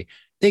 successful trade.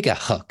 They get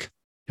hooked.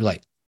 You're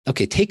like,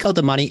 okay, take out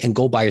the money and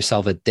go buy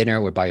yourself a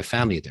dinner or buy your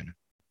family a dinner.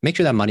 Make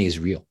sure that money is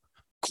real.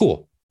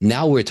 Cool.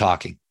 Now we're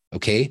talking.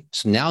 Okay.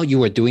 So now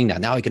you are doing that.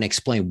 Now I can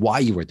explain why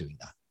you were doing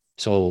that.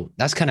 So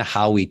that's kind of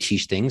how we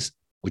teach things.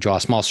 We draw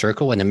a small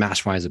circle and then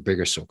mastermind is a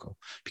bigger circle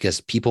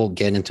because people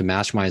get into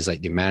masterminds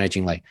like they're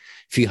managing like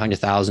a few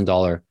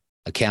 $100,000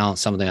 account,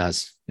 something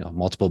has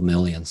multiple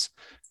millions,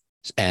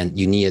 and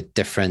you need a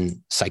different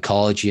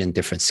psychology and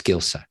different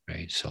skill set,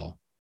 right? So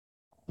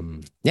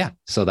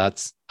so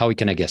that's how we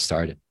can get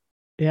started.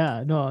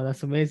 Yeah, no,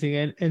 that's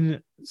amazing.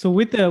 And so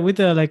with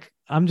the like,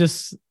 I'm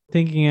just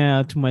thinking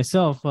to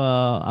myself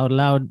out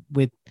loud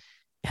with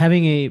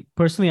having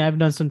personally, I've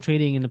done some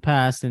trading in the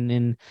past,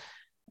 and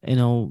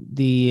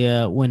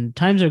when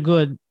times are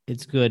good,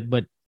 it's good.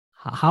 But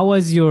how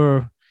was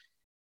your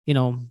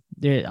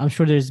I'm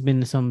sure there's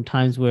been some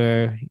times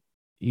where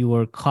you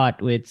were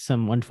caught with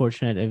some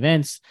unfortunate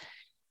events.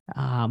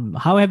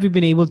 How have you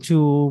been able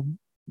to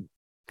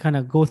kind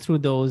of go through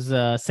those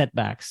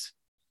setbacks?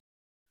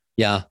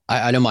 Yeah,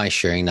 I don't mind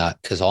sharing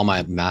that because all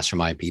my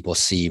mastermind people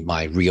see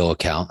my real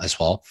account as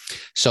well.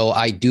 So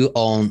I do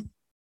own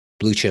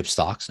blue chip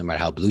stocks, no matter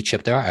how blue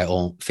chip they are. I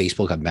own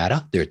Facebook and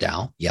Meta. They're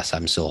down. Yes,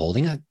 I'm still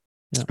holding it.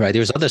 Yeah. Right.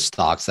 There's other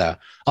stocks that are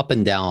up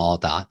and down, all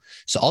that.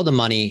 So all the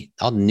money,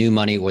 all the new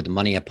money or the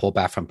money I pull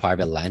back from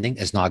private lending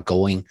is not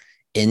going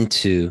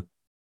into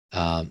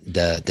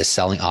the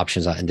selling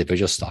options on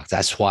individual stocks.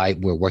 That's why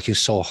we're working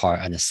so hard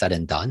on a said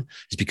and done,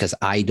 is because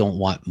I don't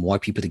want more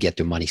people to get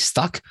their money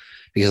stuck,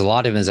 because a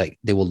lot of it is like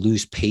they will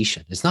lose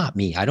patience. It's not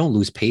me. I don't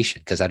lose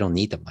patience because I don't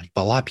need the money.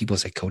 But a lot of people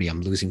say, Cody,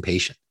 I'm losing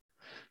patience.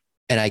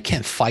 And I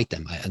can't fight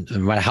them. No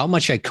matter how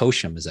much I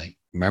coach them, is like,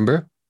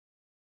 remember,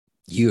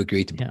 you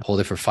agreed to hold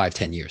it for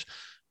 5-10 years,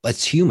 but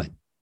it's human.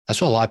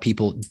 That's why a lot of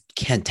people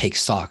can't take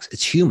stocks.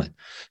 It's human.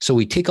 So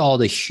we take all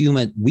the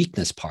human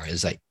weakness part,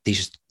 is like they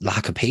just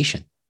lack of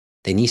patience.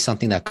 They need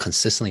something that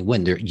consistently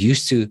win. They're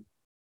used to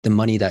the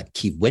money that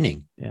keep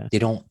winning. Yeah.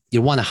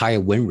 You want a higher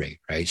win rate,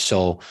 right?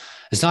 So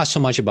it's not so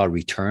much about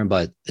return,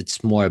 but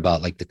it's more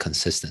about like the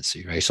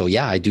consistency, right? So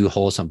yeah, I do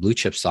hold some blue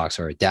chip stocks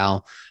that are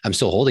down. I'm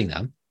still holding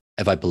them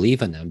if I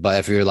believe in them. But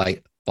if you're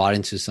like bought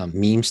into some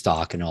meme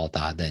stock and all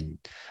that, then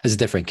it's a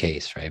different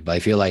case, right? But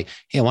if you're like,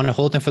 hey, I want to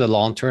hold them for the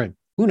long term,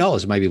 who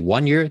knows? It might be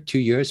 1 year, 2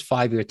 years,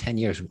 5 years, 10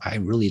 years. I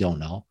really don't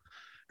know,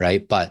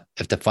 right? But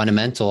if the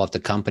fundamental of the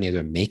company,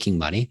 they're making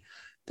money,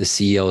 the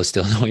CEO is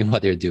still knowing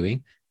what they're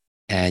doing,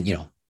 and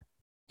you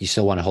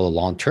still want to hold a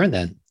long term,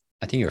 then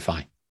I think you're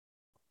fine.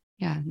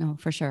 Yeah, no,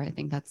 for sure. I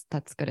think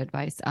that's good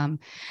advice.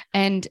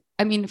 And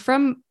I mean,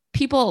 from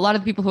people, a lot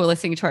of the people who are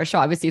listening to our show,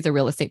 obviously it's a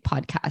real estate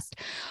podcast.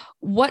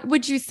 What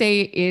would you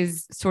say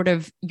is sort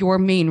of your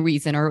main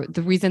reason, or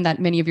the reason that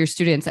many of your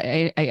students,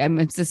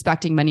 I'm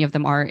suspecting many of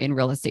them are in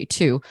real estate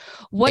too.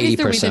 What is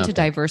the reason to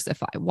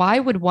diversify? Why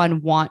would one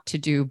want to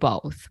do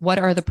both? What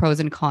are the pros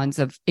and cons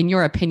of, in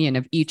your opinion,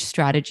 of each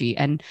strategy?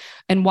 And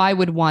why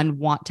would one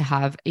want to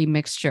have a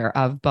mixture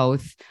of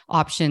both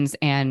options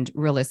and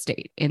real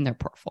estate in their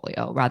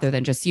portfolio rather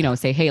than just,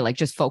 say, hey, like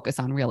just focus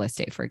on real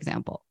estate, for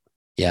example?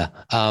 Yeah.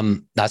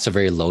 That's a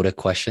very loaded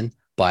question,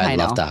 but I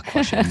love that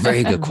question.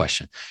 Very good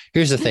question.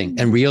 Here's the thing.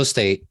 In real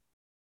estate,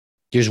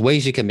 there's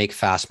ways you can make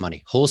fast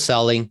money: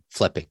 wholesaling,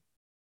 flipping.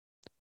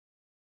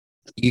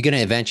 You're going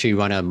to eventually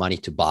run out of money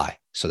to buy.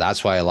 So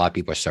that's why a lot of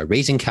people start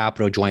raising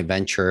capital, joint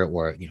venture,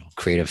 or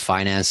creative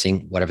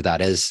financing, whatever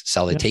that is,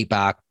 sell the take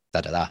back,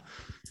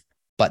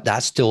 But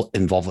that still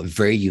involves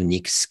very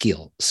unique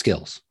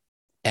skills.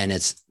 And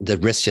the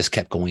risk just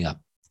kept going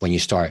up when you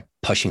start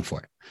pushing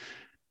for it.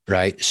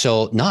 Right.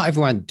 So not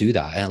everyone do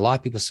that. And a lot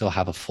of people still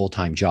have a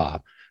full-time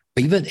job.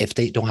 But even if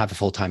they don't have a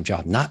full-time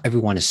job, not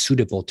everyone is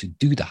suitable to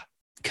do that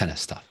kind of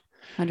stuff.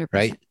 100%.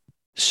 Right.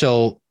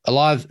 So a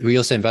lot of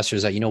real estate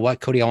investors are, you know what,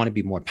 Cody, I want to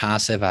be more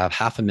passive. I have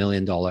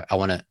 $500,000. I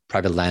want to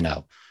private land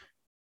out.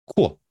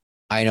 Cool.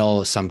 I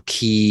know some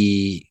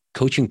key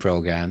coaching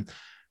program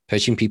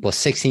pitching people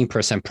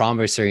 16%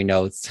 promissory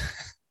notes.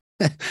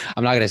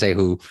 I'm not going to say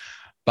who,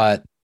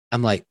 but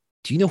I'm like,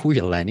 do you know who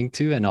you're lending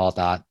to and all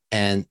that?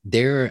 And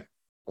they're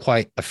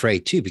quite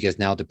afraid too, because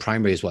now the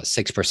prime rate is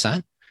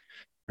 6%,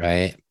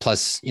 right?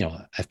 Plus,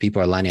 if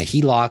people are lending a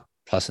HELOC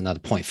plus another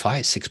 0.5,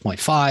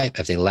 6.5,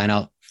 if they lend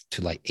out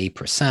to like 8%,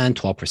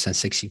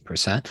 12%,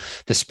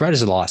 16%, the spread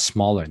is a lot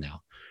smaller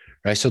now,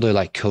 right? So they're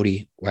like,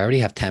 Cody, we already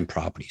have 10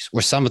 properties.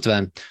 Or some of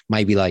them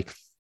might be like,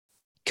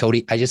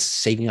 Cody, I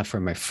just saving up for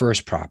my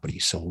first property.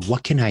 So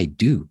what can I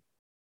do?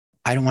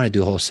 I don't want to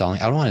do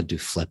wholesaling. I don't want to do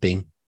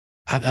flipping.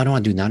 I don't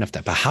want to do none of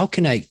that. But how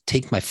can I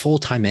take my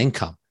full-time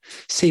income,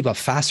 save up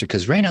faster?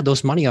 Because right now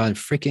those money are on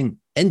freaking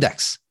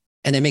index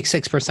and they make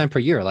 6% per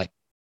year. Like,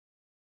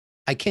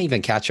 I can't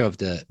even catch up with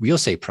the real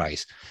estate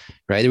price,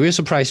 right? The real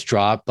estate price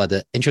dropped, but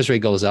the interest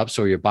rate goes up.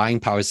 So your buying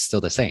power is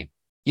still the same.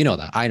 You know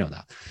that. I know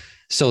that.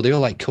 So they're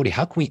like, Cody,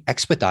 how can we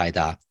expedite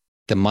that,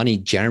 the money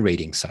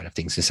generating side of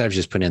things, instead of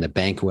just putting in a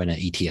bank or in an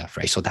ETF,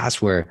 right? So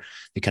that's where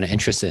they're kind of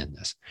interested in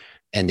this.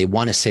 And they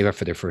want to save up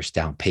for their first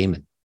down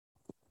payment.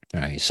 All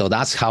right. So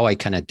that's how I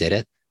kind of did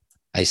it.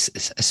 I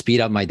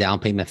speed up my down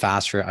payment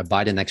faster. I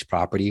buy the next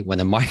property when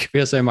the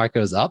real estate market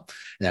was up,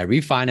 and I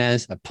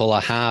refinance. I pull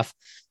a half,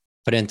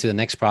 put it into the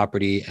next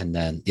property, and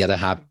then the other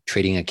half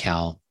trading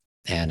account.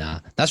 And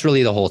that's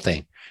really the whole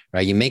thing,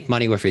 right? You make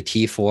money with your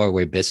T4 or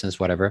your business,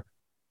 whatever.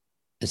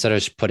 Instead of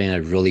just putting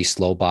a really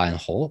slow buy and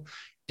hold,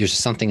 there's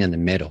something in the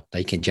middle that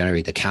you can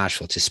generate the cash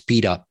flow to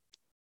speed up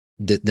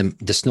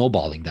the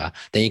snowballing that.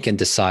 Then you can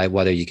decide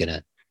whether you're going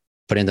to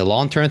put in the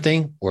long-term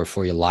thing or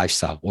for your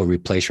lifestyle or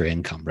replace your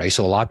income, right?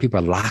 So a lot of people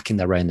are lacking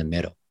that right in the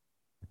middle.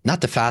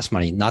 Not the fast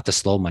money, not the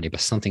slow money, but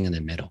something in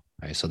the middle,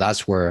 right? So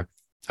that's where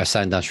our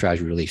sign down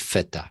strategy really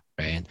fit that,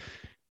 right? And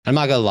I'm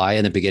not going to lie,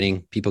 in the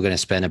beginning, people are going to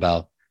spend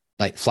about,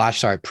 like Flash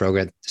Start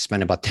program,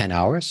 spend about 10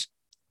 hours.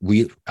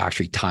 We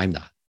actually time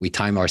that. We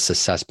time our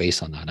success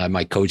based on that. And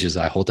my coaches,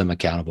 I hold them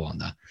accountable on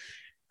that,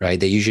 right?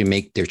 They usually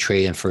make their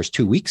trade in first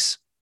 2 weeks.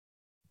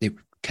 They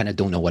kind of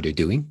don't know what they're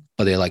doing,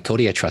 but they're like,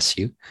 Cody, I trust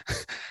you.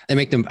 They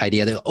make them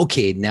idea. They're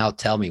okay, now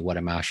tell me what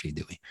I'm actually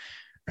doing,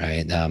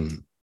 right?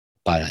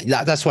 But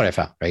that's what I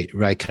found,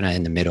 right? Kind of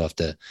in the middle of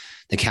the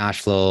cash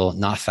flow,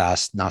 not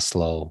fast, not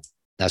slow.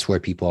 That's where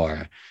people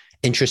are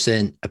interested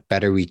in a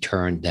better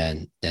return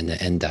than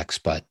the index,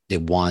 but they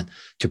want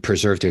to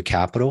preserve their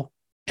capital.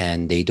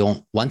 And they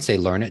don't, once they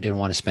learn it, they don't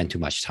want to spend too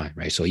much time,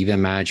 right? So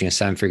even managing a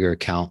 7-figure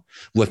account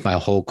with my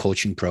whole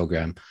coaching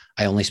program,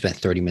 I only spent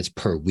 30 minutes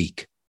per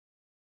week.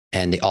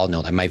 And they all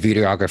know that. My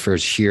videographer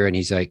is here and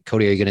he's like,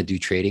 Cody, are you going to do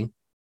trading?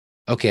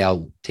 Okay,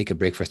 I'll take a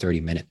break for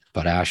 30 minutes.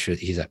 But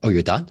he's like, oh,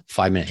 you're done?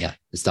 5 minutes. Yeah,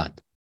 it's done.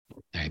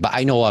 All right. But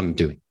I know what I'm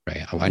doing,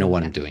 right? I know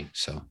what I'm doing.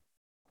 So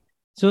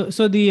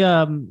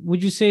the,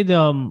 would you say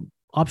the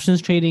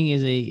options trading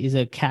is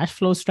a cash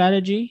flow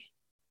strategy?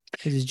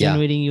 Because it's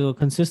generating you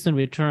consistent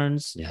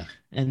returns,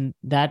 and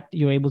that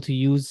you're able to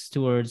use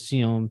towards,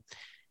 your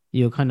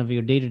kind of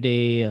your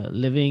day-to-day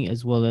living,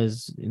 as well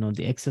as,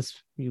 the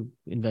excess you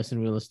invest in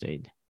real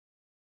estate.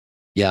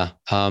 Yeah.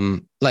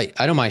 Like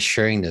I don't mind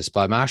sharing this,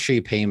 but I'm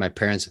actually paying my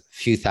parents a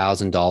few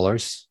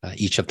 $1,000s,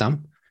 each of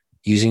them,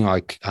 using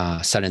our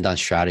said and done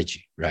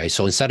strategy, right?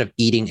 So instead of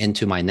eating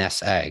into my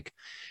nest egg,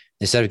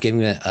 instead of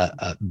giving me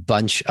a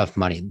bunch of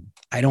money,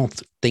 I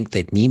don't think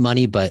they need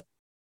money, but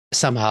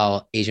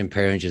somehow Asian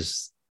parents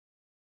just,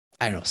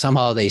 I don't know,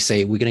 somehow they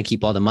say, we're going to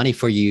keep all the money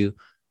for you,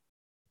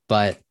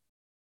 but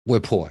we're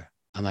poor.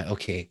 I'm like,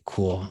 okay,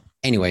 cool.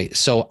 Anyway,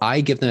 so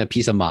I give them a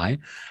piece of mind,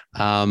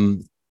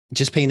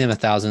 just paying them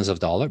thousands of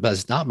dollars, but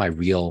it's not my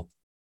real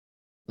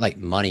like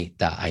money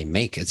that I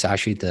make. It's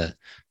actually the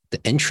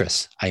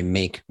interest I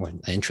make, or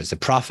the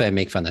profit I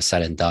make from the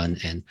said and done.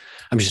 And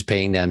I'm just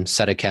paying them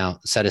set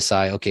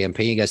aside. Okay, I'm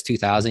paying you guys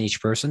 2,000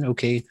 each person.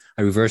 Okay,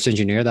 I reverse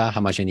engineer that,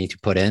 how much I need to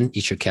put in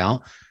each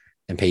account,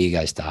 and pay you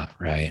guys that,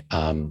 right?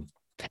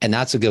 And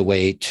that's a good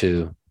way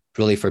to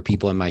really, for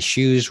people in my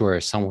shoes, or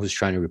someone who's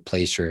trying to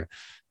replace their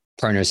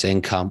partner's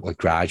income or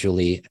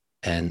gradually,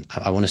 and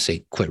I want to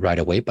say quit right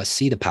away, but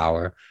see the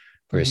power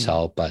for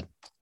yourself. But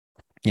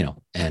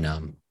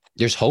and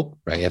there's hope,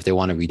 right? If they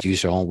want to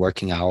reduce their own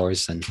working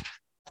hours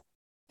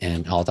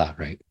and all that,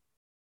 right?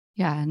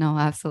 Yeah, no,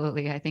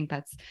 absolutely. I think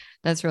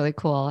that's really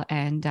cool.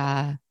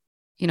 And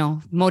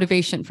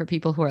motivation for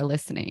people who are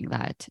listening,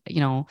 that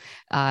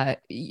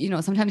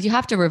sometimes you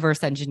have to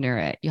reverse engineer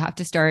it. You have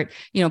to start,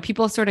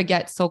 people sort of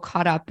get so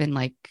caught up in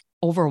like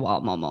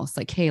overwhelm, almost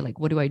like, hey, like,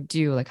 what do I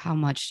do? Like, how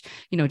much,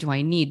 do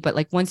I need? But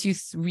like, once you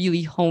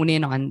really hone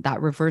in on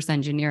that reverse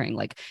engineering,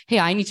 like, hey,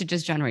 I need to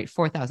just generate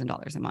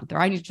 $4,000 a month, or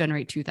I need to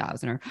generate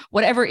 2,000, or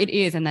whatever it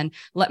is. And then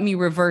let me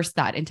reverse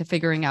that into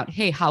figuring out,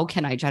 hey, how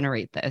can I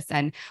generate this?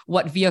 And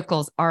what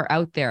vehicles are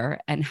out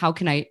there? And how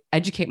can I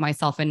educate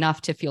myself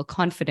enough to feel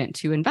confident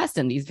to invest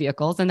in these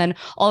vehicles? And then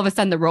all of a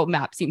sudden the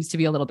roadmap seems to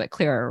be a little bit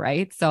clearer,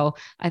 right? So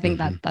I think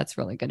that's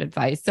really good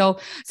advice. So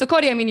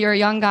Cody, I mean, you're a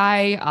young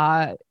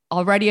guy,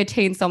 already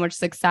attained so much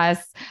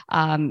success,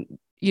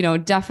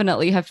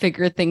 definitely have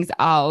figured things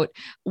out.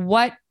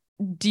 What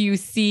do you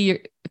see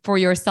for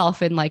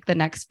yourself in like the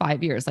next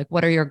 5 years? Like,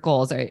 what are your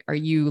goals? Are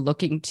you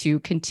looking to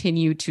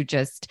continue to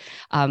just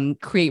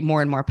create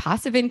more and more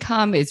passive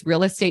income? Is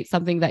real estate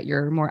something that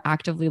you're more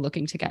actively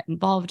looking to get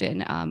involved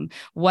in?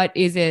 What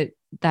is it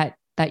that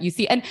you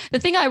see? And the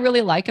thing I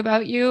really like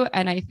about you,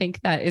 and I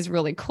think that is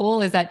really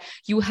cool, is that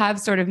you have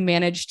sort of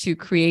managed to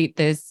create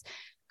this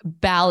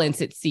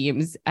balance, it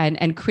seems,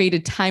 and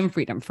created time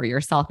freedom for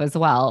yourself as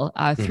well,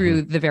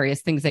 through the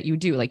various things that you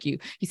do. Like you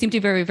seem to be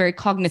very, very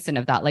cognizant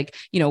of that. Like,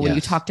 when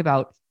you talked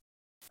about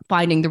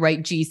finding the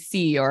right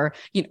GC, or,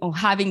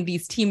 having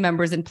these team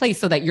members in place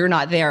so that you're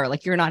not there,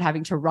 like you're not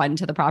having to run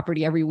to the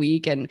property every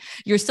week, and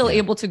you're still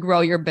able to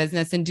grow your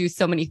business and do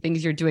so many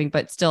things you're doing,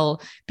 but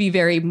still be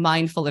very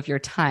mindful of your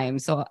time.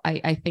 So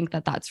I think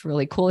that that's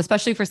really cool,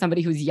 especially for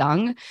somebody who's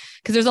young,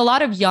 because there's a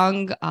lot of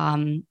young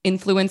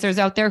influencers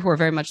out there who are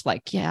very much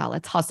like, yeah,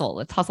 let's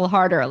hustle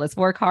harder, let's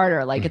work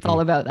harder. Like it's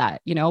all about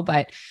that,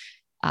 but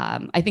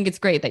I think it's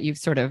great that you've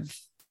sort of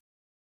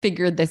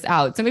figured this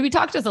out. So maybe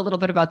talk to us a little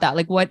bit about that.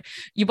 Like, what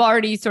you've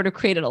already sort of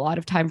created a lot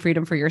of time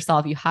freedom for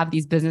yourself. You have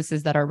these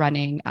businesses that are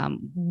running.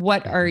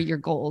 What are your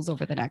goals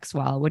over the next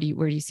while? Where do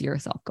you see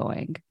yourself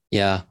going?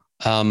 Yeah.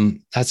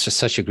 That's just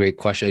such a great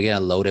question. Again, a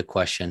loaded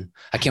question.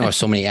 I came up with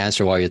so many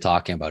answers while you're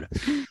talking about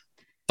it.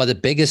 But the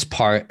biggest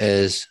part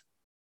is,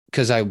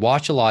 because I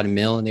watch a lot of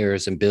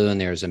millionaires and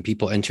billionaires, and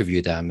people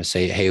interview them and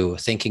say, hey,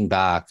 thinking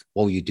back,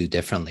 what will you do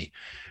differently?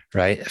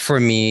 Right.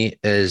 For me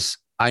is,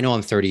 I know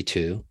I'm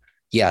 32.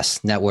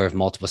 Yes, net worth,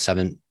 multiple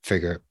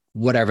seven-figure,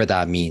 whatever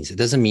that means. It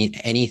doesn't mean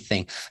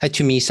anything.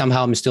 To me,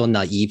 somehow I'm still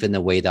naive in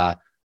the way that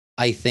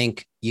I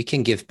think you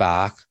can give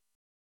back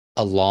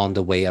along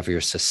the way of your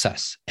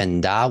success.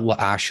 And that will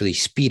actually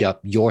speed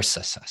up your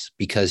success,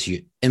 because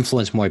you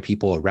influence more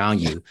people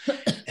around you.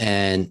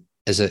 And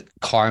is it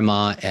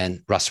karma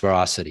and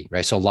reciprocity,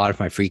 right? So a lot of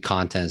my free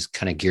content is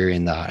kind of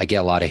gearing that. I get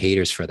a lot of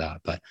haters for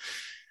that. But,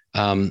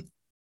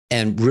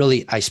 and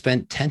really, I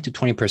spent 10 to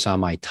 20% of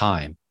my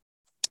time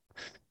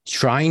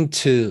trying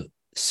to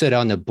sit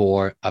on the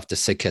board of the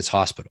Sick Kids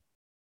Hospital.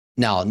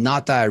 Now,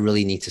 not that I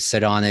really need to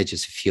sit on it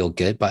just to feel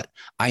good, but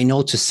I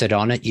know to sit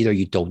on it, either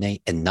you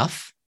donate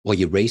enough or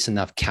you raise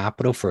enough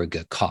capital for a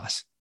good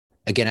cause.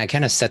 Again, I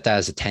kind of set that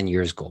as a 10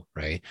 years goal,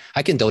 right?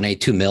 I can donate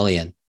 2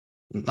 million.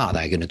 Not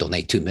that I'm going to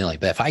donate 2 million,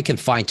 but if I can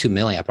find 2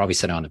 million, I probably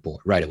sit on the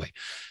board right away.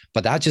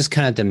 But that just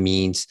kind of the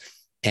means.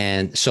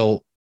 And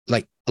so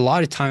like a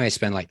lot of time I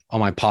spend like on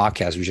my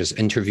podcast, we just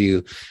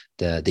interview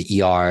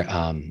the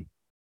ER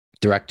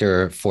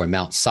director for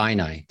Mount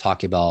Sinai,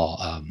 talking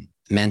about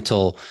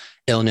mental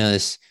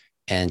illness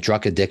and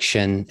drug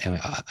addiction. And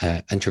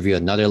I interview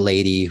another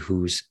lady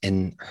who's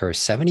in her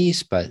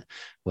 70s, but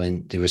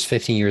when there was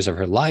 15 years of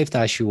her life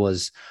that she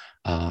was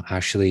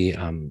actually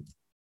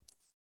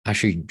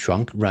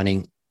drunk,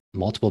 running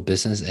multiple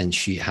business, and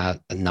she had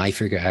a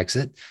 9-figure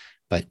exit.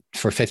 But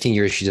for 15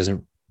 years, she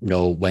doesn't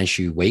know when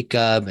she wake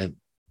up and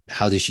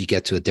how did she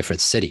get to a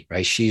different city,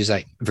 right? She's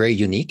like very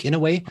unique in a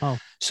way. Oh.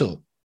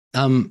 So,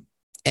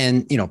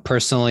 and,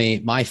 personally,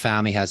 my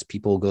family has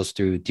people who goes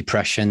through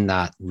depression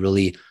that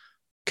really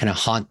kind of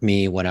haunt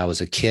me when I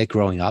was a kid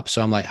growing up.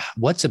 So I'm like,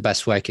 what's the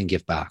best way I can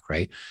give back,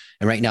 right?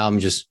 And right now I'm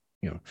just,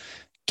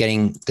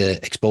 getting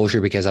the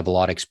exposure because I have a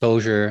lot of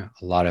exposure,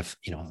 a lot of,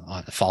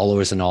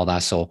 followers and all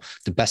that. So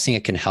the best thing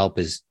it can help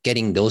is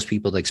getting those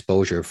people the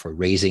exposure for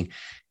raising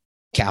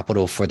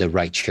capital for the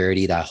right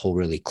charity that hold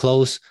really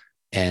close.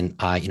 And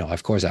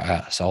of course,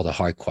 I saw the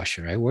hard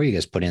question, right? Where are you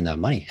guys putting that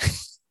money?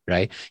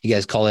 Right? You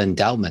guys call it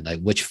endowment.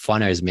 Like, which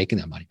fund is making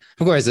that money?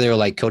 Of course, they were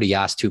like, Cody, you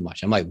asked too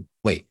much. I'm like,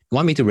 wait, you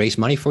want me to raise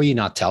money for you,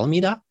 not telling me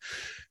that?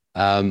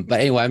 But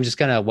anyway, I'm just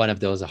kind of one of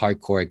those, a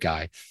hardcore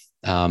guy.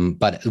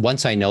 But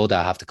once I know that,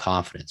 I have the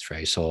confidence,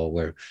 right? So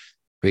we're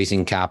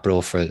raising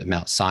capital for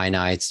Mount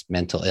Sinai's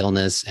mental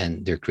illness,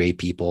 and they're great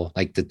people.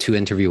 Like the 2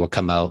 interview will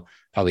come out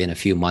probably in a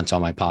few months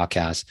on my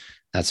podcast.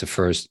 That's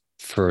the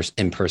first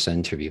in-person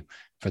interview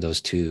for those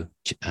 2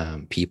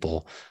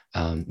 people.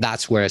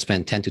 That's where I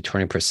spend 10 to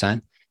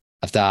 20%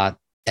 of that.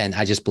 And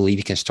I just believe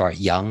you can start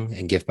young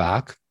and give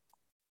back.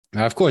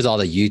 Now, of course, all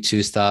the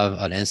YouTube stuff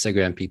on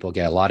Instagram, people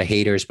get a lot of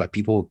haters, but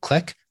people who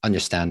click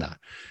understand that,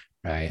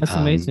 right? That's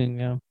amazing.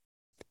 Yeah.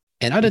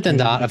 And other than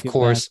that, of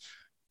course,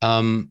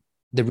 the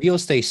real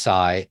estate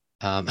side,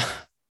 I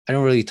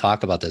don't really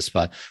talk about this,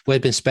 but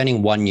we've been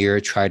spending 1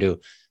 year trying to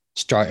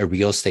start a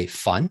real estate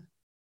fund.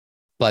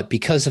 But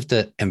because of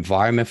the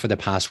environment for the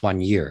past 1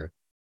 year,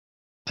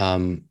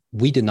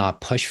 we did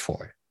not push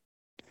for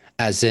it.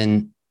 As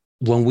in,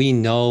 when we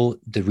know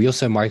the real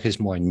estate market is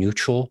more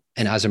neutral,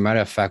 and as a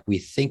matter of fact, we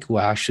think will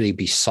actually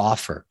be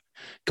softer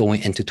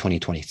going into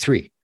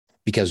 2023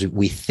 because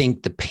we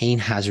think the pain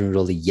hasn't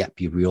really yet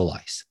been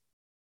realized.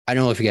 I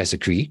don't know if you guys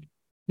agree,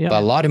 but a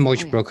lot of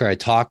mortgage broker I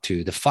talk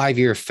to, the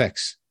 5-year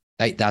fix,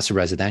 that's the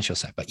residential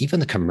side, but even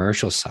the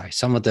commercial side,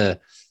 some of the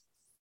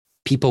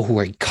people who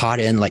are caught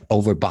in like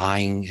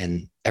overbuying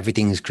and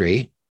everything is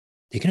great,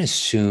 they're going to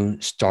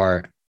soon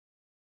start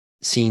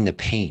seeing the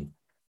pain.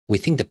 We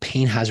think the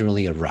pain hasn't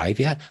really arrived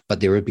yet, but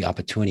there will be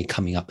opportunity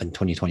coming up in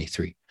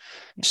 2023.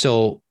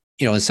 So,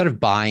 instead of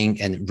buying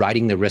and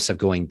riding the risk of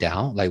going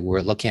down, like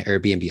we're looking at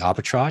Airbnb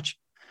arbitrage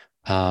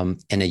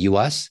in the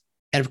US.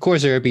 And of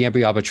course, Airbnb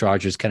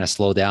arbitrage has kind of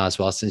slowed down as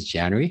well since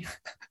January.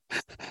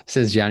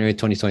 Since January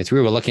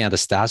 2023, we're looking at the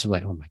stats. We're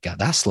like, oh my God,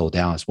 that slowed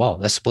down as well.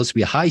 That's supposed to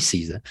be a high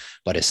season,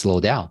 but it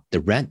slowed down. The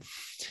rent,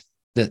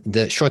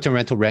 the short-term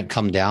rental rent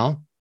come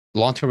down,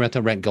 long-term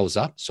rental rent goes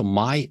up. So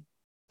my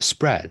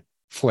spread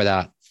for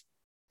that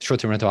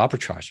short-term rental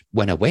arbitrage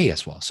went away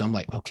as well. So I'm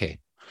like, okay,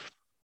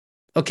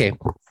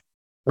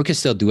 we can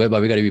still do it,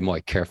 but we got to be more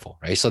careful,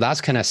 right? So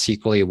that's kind of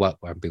secretly what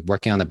I've been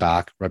working on the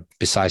back,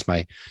 besides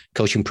my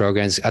coaching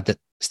programs at the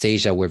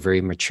stage that we're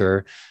very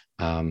mature.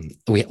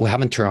 We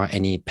haven't turned on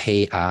any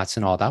pay ads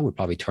and all that. We'll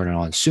probably turn it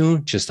on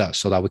soon,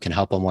 so that we can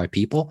help on more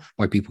people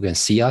can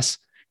see us.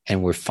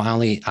 And we're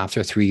finally,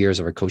 after 3 years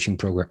of our coaching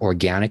program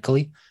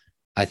organically,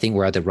 I think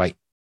we're at the right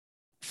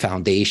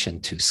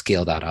foundation to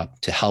scale that up,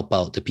 to help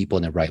out the people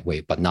in the right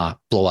way, but not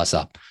blow us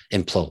up,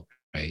 implode,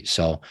 right?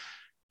 So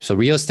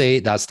real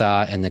estate, that's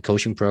that. And the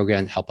coaching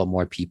program, help out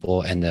more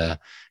people. And the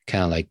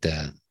kind of like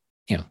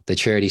the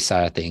charity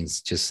side of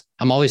things,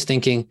 I'm always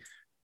thinking,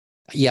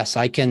 yes,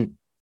 I can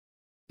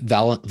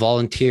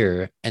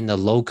volunteer in the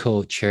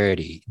local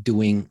charity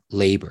doing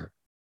labor.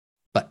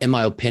 But in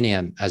my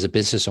opinion, as a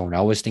business owner, I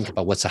always think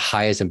about what's the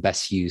highest and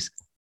best use,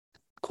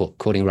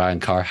 quoting Ryan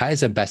Carr,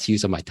 highest and best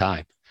use of my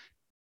time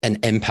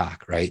and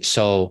impact, right?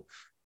 So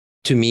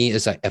to me,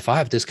 it's like, if I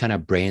have this kind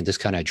of brain, this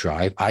kind of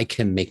drive, I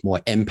can make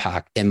more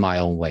impact in my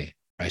own way,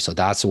 right? So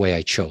that's the way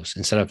I chose.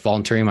 Instead of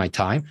volunteering my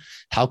time,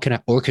 how can I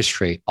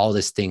orchestrate all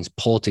these things,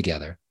 pull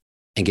together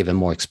and give it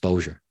more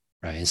exposure,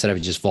 right? Instead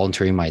of just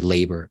volunteering my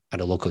labor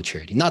at a local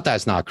charity. Not that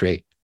it's not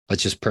great, but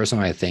just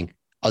personally, I think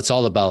it's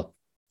all about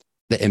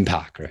the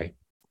impact, right?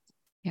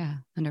 Yeah,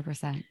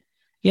 100%.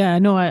 Yeah,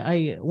 no,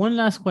 I one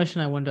last question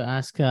I want to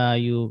ask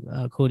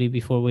you, Cody,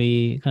 before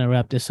we kind of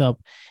wrap this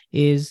up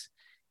is,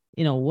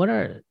 what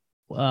are,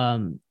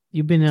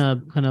 you've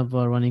been kind of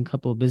running a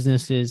couple of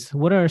businesses.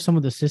 What are some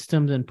of the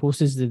systems and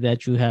processes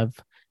that you have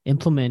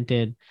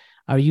implemented?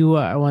 Are you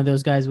one of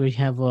those guys where you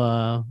have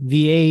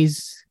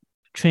VAs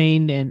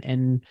trained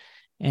and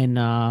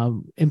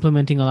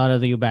implementing a lot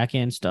of your back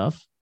end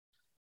stuff?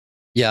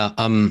 Yeah,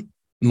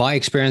 my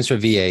experience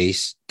with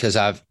VAs, because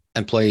I've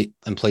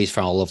employees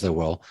from all over the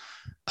world,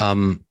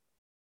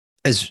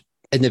 is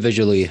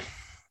individually,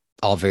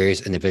 all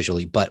varies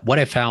individually. But what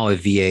I found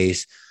with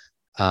VAs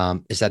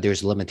is that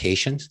there's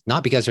limitations,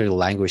 not because of their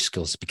language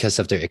skills, because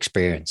of their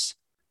experience.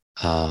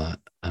 I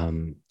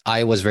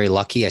was very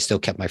lucky. I still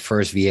kept my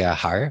first VA I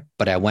hired,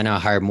 but I went out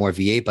and hired more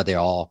VA, but they're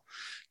all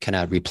kind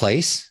of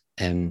replaced.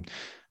 And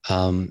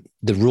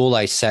the rule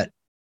I set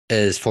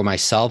is for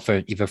myself,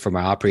 or even for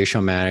my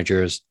operational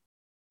managers,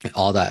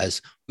 all that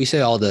is, we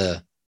say all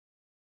the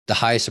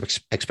highest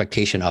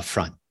expectation up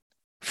front.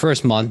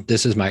 First month,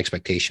 this is my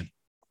expectation.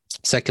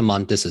 Second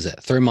month, this is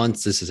it. Third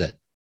month, this is it.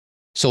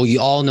 So you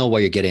all know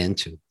what you're getting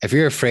into. If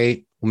you're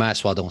afraid, we might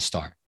as well don't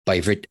start. But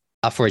if you're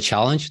up for a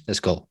challenge,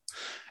 let's go.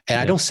 And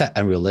I don't set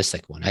a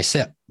realistic one. I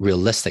set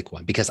realistic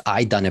one because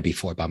I done it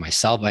before by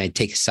myself. I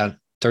take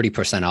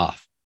 30%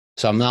 off.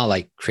 So I'm not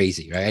like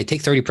crazy, right? I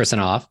take 30%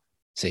 off.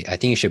 Say, I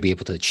think you should be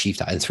able to achieve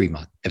that in 3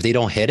 months. If they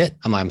don't hit it,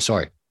 I'm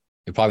sorry.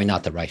 You're probably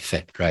not the right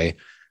fit, right?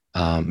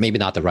 Maybe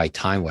not the right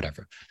time,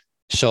 whatever.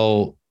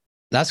 So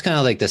that's kind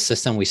of like the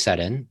system we set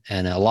in.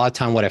 And a lot of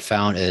time what I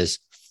found is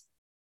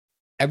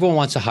everyone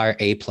wants to hire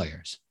A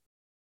players.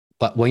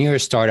 But when you're a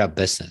startup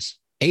business,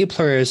 A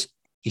players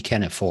you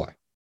can't afford.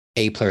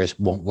 A players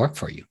won't work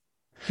for you.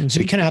 Mm-hmm.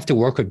 So you kind of have to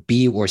work with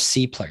B or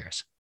C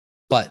players.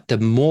 But the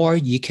more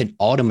you can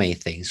automate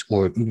things,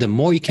 or the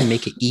more you can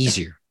make it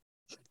easier,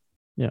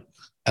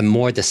 and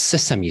more the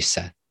system you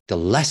set, the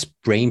less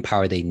brain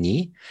power they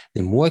need,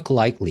 the more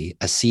likely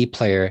a C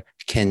player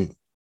can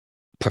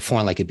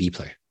perform like a B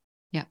player.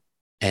 Yeah.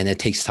 And it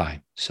takes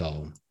time.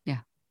 So yeah,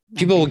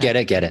 people will get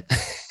it.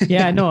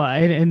 Yeah, no.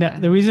 And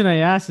the reason I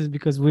asked is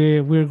because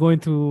we're going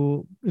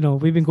through,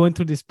 we've been going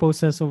through this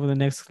process over the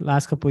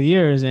last couple of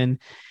years, and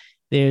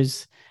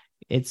it's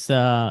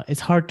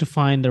hard to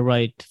find the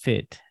right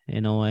fit,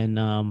 and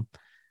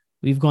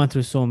we've gone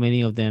through so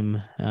many of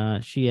them.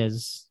 She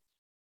has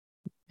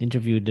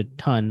interviewed a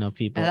ton of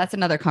people. And that's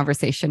another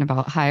conversation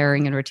about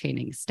hiring and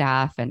retaining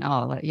staff, and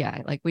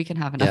like we can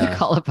have another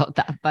call about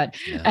that. But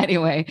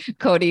anyway,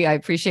 Cody, I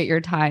appreciate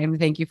your time.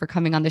 Thank you for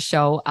coming on the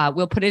show.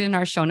 We'll put it in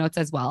our show notes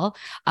as well.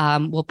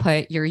 We'll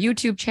put your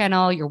YouTube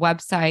channel, your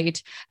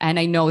website, and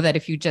I know that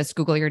if you just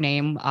Google your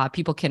name,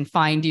 people can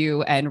find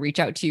you and reach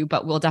out to you,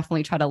 but we'll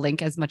definitely try to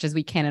link as much as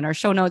we can in our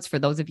show notes for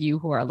those of you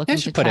who are looking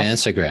to put an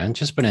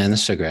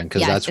Instagram,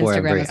 because that's where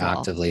I'm very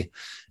actively,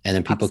 and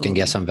then people can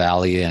get some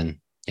value. And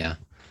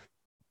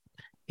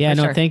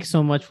no, thanks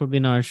so much for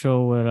being on our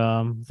show.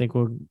 I think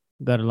we've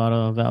got a lot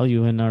of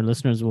value, and our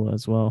listeners will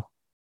as well.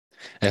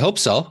 I hope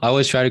so. I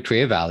always try to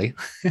create value.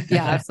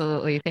 Yeah,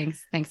 absolutely.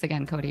 Thanks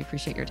again, Cody.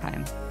 Appreciate your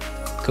time.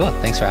 Cool.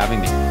 Thanks for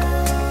having me.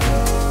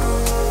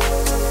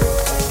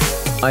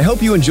 I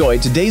hope you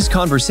enjoyed today's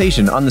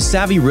conversation on the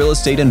Savvy Real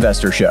Estate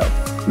Investor Show.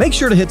 Make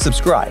sure to hit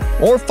subscribe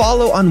or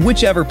follow on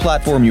whichever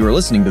platform you are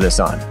listening to this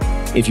on.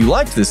 If you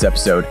liked this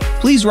episode,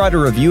 please write a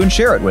review and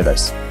share it with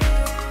us.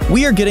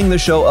 We are getting the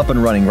show up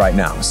and running right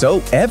now,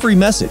 so every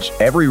message,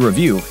 every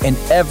review, and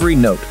every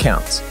note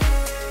counts.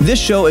 This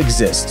show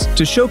exists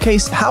to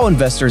showcase how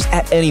investors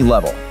at any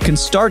level can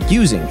start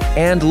using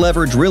and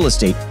leverage real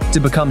estate to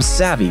become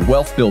savvy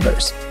wealth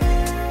builders.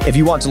 If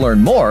you want to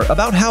learn more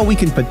about how we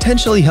can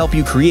potentially help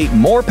you create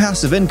more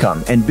passive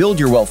income and build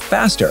your wealth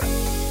faster,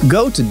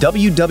 go to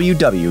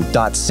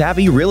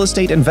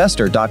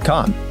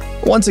www.savvyrealestateinvestor.com.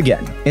 Once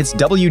again, it's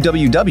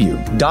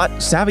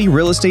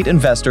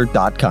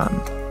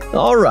www.savvyrealestateinvestor.com.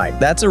 All right,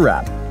 that's a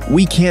wrap.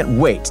 We can't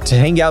wait to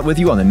hang out with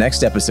you on the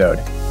next episode.